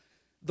know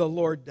the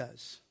Lord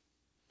does.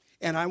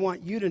 And I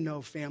want you to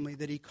know, family,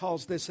 that he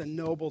calls this a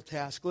noble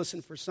task.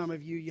 Listen, for some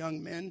of you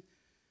young men,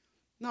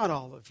 not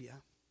all of you,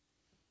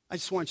 I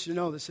just want you to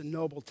know this is a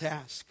noble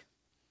task.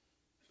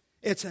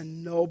 It's a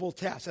noble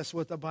task. That's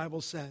what the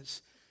Bible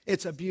says.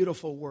 It's a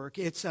beautiful work.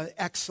 It's an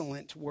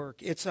excellent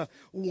work. It's a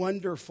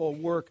wonderful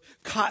work.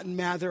 Cotton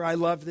Mather, I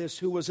love this,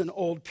 who was an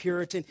old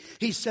Puritan.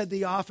 He said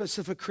the office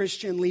of a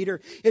Christian leader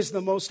is the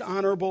most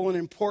honorable and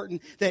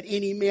important that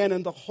any man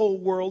in the whole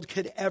world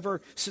could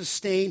ever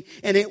sustain,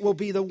 and it will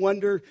be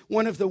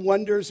one of the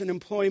wonders and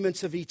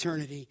employments of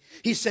eternity.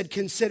 He said,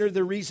 consider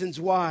the reasons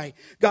why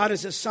God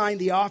has assigned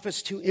the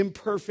office to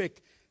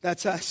imperfect,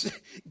 that's us,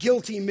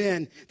 guilty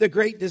men. The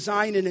great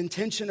design and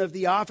intention of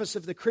the office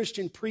of the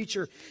Christian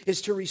preacher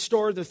is to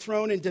restore the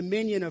throne and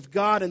dominion of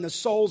God in the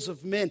souls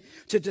of men,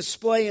 to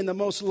display in the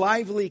most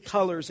lively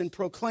colors and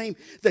proclaim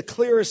the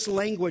clearest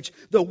language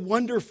the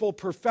wonderful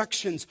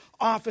perfections,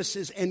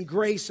 offices, and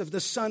grace of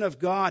the Son of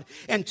God,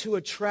 and to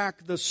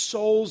attract the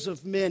souls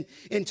of men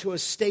into a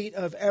state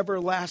of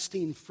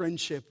everlasting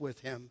friendship with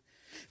him.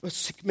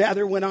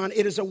 Mather went on,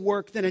 it is a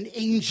work that an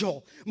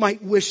angel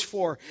might wish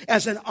for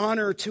as an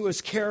honor to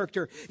his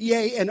character.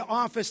 Yea, an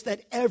office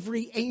that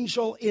every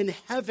angel in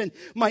heaven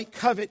might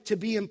covet to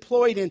be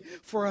employed in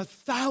for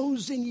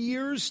 1,000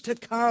 years to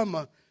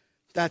come.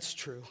 That's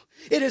true.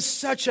 It is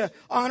such an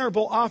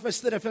honorable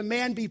office that if a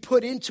man be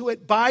put into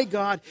it by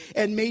God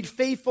and made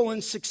faithful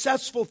and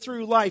successful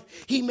through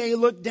life, he may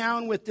look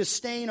down with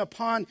disdain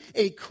upon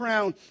a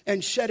crown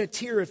and shed a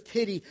tear of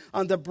pity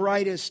on the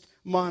brightest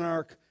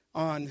monarch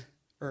on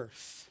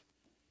earth.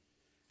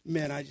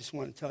 Men, I just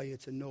want to tell you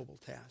it's a noble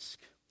task.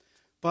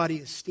 Body,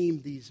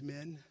 esteem these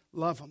men.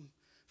 Love them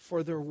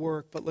for their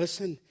work. But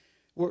listen,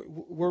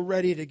 we're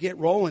ready to get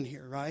rolling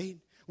here, right?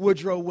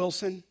 Woodrow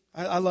Wilson,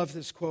 I love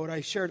this quote.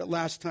 I shared it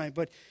last time,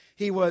 but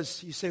he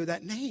was, you say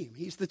that name,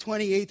 he's the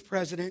 28th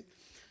president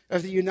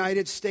of the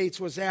United States,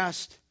 was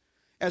asked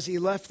as he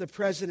left the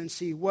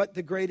presidency what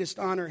the greatest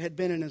honor had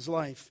been in his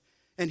life.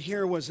 And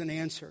here was an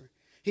answer.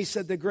 He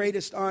said, the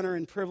greatest honor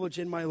and privilege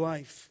in my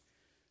life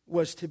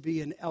was to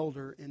be an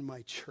elder in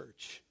my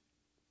church.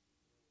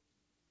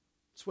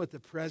 That's what the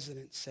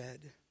president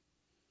said.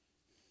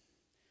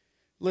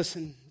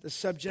 Listen, the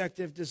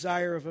subjective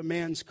desire of a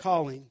man's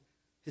calling,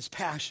 his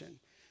passion,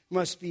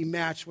 must be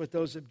matched with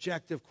those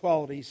objective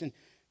qualities. And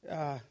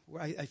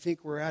I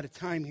think we're out of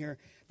time here.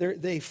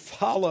 They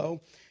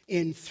follow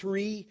in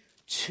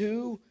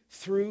 3:2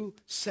 through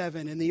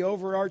 7. And the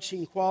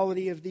overarching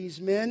quality of these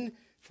men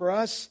for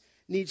us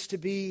needs to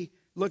be,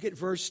 look at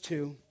verse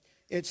 2.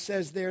 It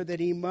says there that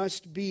he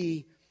must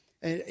be,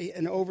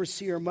 an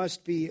overseer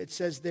must be, it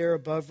says there,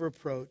 above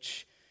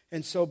reproach.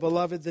 And so,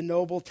 beloved, the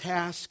noble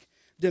task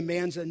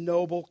demands a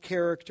noble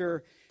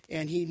character,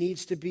 and he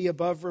needs to be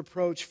above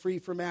reproach, free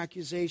from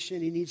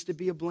accusation. He needs to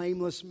be a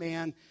blameless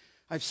man.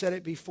 I've said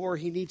it before,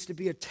 he needs to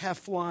be a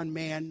Teflon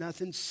man.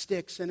 Nothing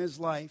sticks in his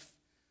life.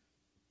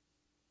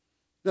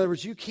 In other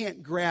words, you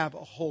can't grab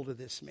a hold of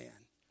this man.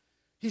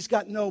 He's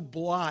got no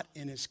blot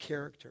in his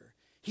character.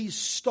 He's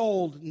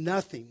stole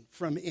nothing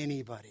from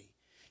anybody.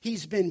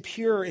 He's been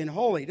pure and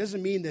holy.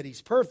 Doesn't mean that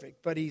he's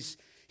perfect, but he's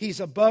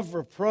above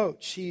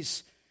reproach.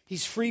 He's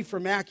free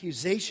from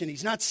accusation.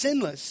 He's not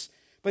sinless,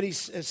 but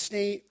he's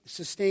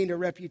sustained a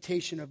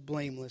reputation of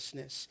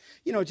blamelessness.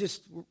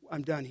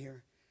 I'm done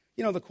here.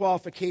 The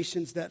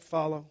qualifications that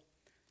follow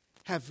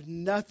have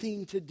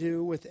nothing to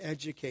do with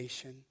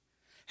education,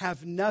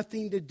 have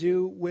nothing to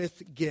do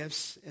with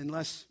gifts,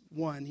 unless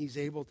one, he's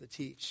able to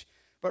teach.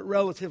 But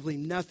relatively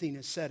nothing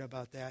is said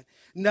about that.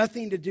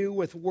 Nothing to do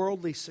with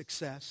worldly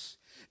success.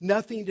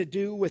 Nothing to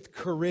do with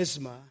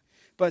charisma.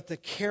 But the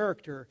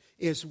character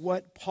is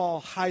what Paul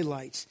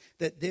highlights,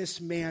 that this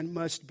man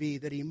must be,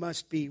 that he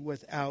must be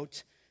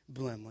without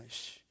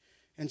blemish.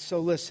 And so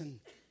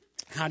listen,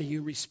 how do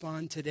you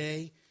respond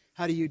today?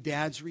 How do you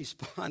dads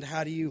respond?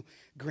 How do you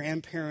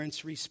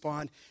grandparents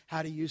respond?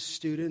 How do you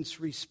students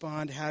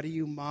respond? How do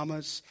you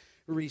mamas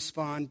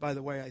respond? By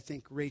the way, I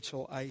think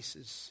Rachel Ice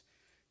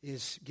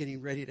is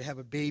getting ready to have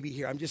a baby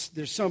here.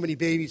 There's so many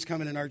babies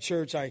coming in our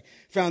church. I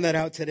found that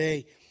out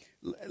today.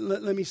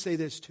 Let me say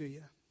this to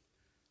you.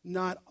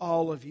 Not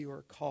all of you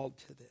are called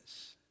to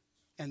this,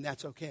 and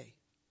that's okay.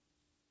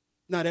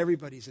 Not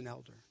everybody's an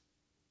elder,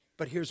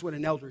 but here's what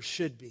an elder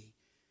should be.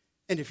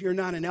 And if you're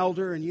not an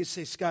elder and you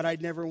say, Scott,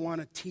 I'd never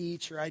want to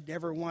teach or I'd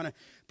never want to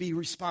be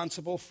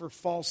responsible for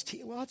false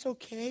teaching, well, it's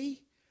okay.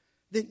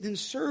 Then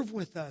serve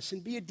with us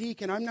and be a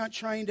deacon. I'm not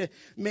trying to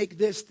make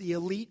this the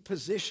elite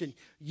position.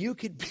 You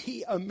could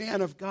be a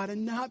man of God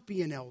and not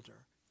be an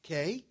elder,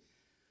 okay?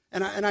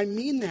 And I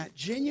mean that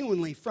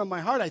genuinely from my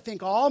heart. I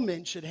think all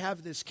men should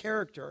have this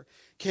character,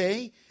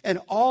 okay? And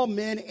all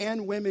men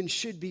and women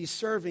should be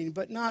serving,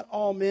 but not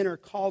all men are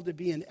called to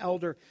be an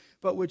elder.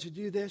 But would you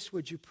do this?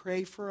 Would you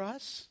pray for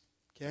us?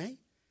 Okay?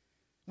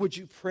 Would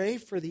you pray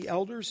for the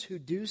elders who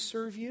do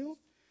serve you?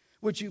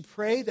 Would you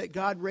pray that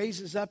God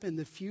raises up in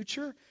the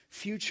future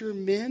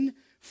men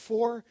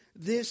for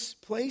this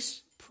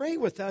place? Pray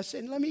with us.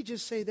 And let me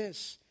just say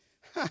this,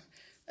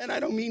 and I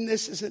don't mean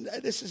this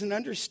is an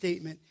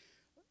understatement.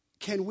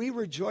 Can we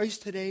rejoice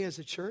today as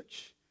a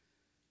church?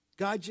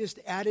 God just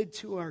added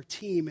to our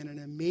team in an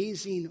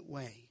amazing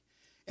way.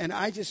 And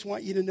I just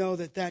want you to know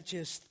that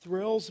just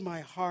thrills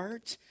my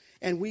heart,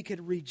 and we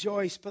could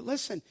rejoice. But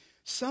listen,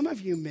 some of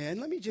you men,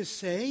 let me just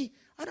say,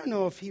 I don't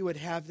know if he would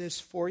have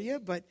this for you,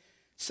 but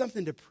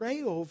something to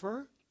pray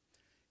over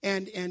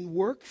and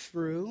work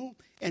through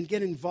and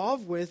get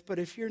involved with. But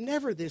if you're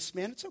never this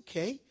man, it's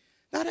okay.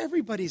 Not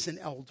everybody's an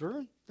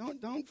elder.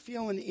 Don't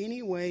feel in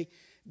any way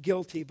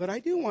guilty. But I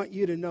do want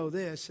you to know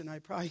this, and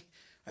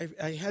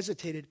I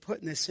hesitated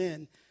putting this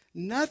in.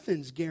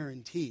 Nothing's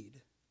guaranteed.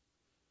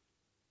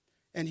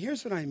 And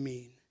here's what I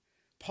mean.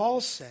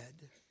 Paul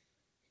said,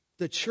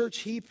 the church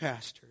he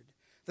pastored,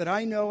 that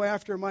I know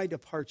after my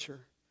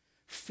departure,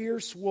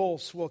 fierce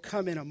wolves will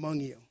come in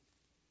among you.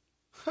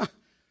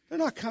 They're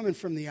not coming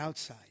from the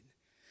outside.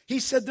 He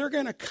said they're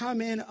going to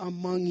come in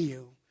among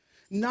you,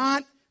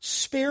 not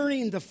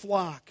sparing the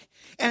flock.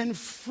 And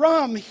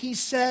from, he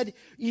said,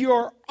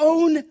 your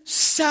own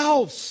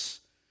selves,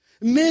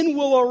 men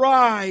will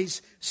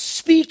arise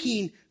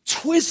speaking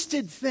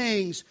twisted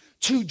things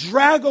to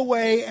drag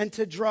away and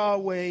to draw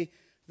away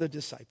the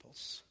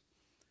disciples.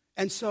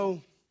 And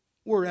so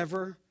we're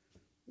ever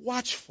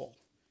watchful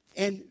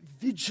and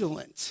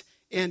vigilant.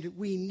 And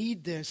we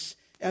need this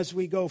as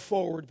we go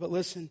forward. But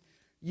listen,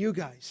 you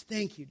guys,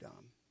 thank you, Dom.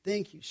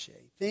 Thank you,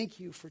 Shay. Thank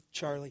you for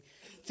Charlie.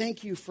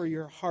 Thank you for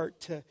your heart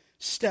to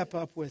step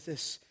up with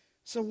us.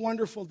 It's a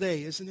wonderful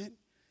day, isn't it?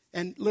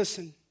 And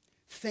listen,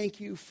 thank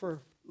you for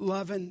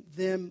loving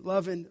them,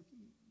 loving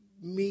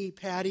me,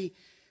 Patty.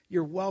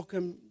 You're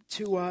welcome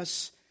to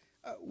us.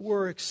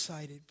 We're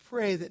excited.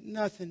 Pray that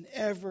nothing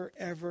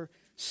ever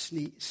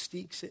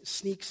sneaks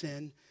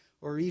in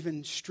or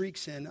even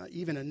streaks in,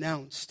 even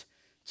announced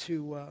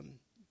to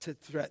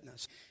threaten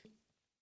us.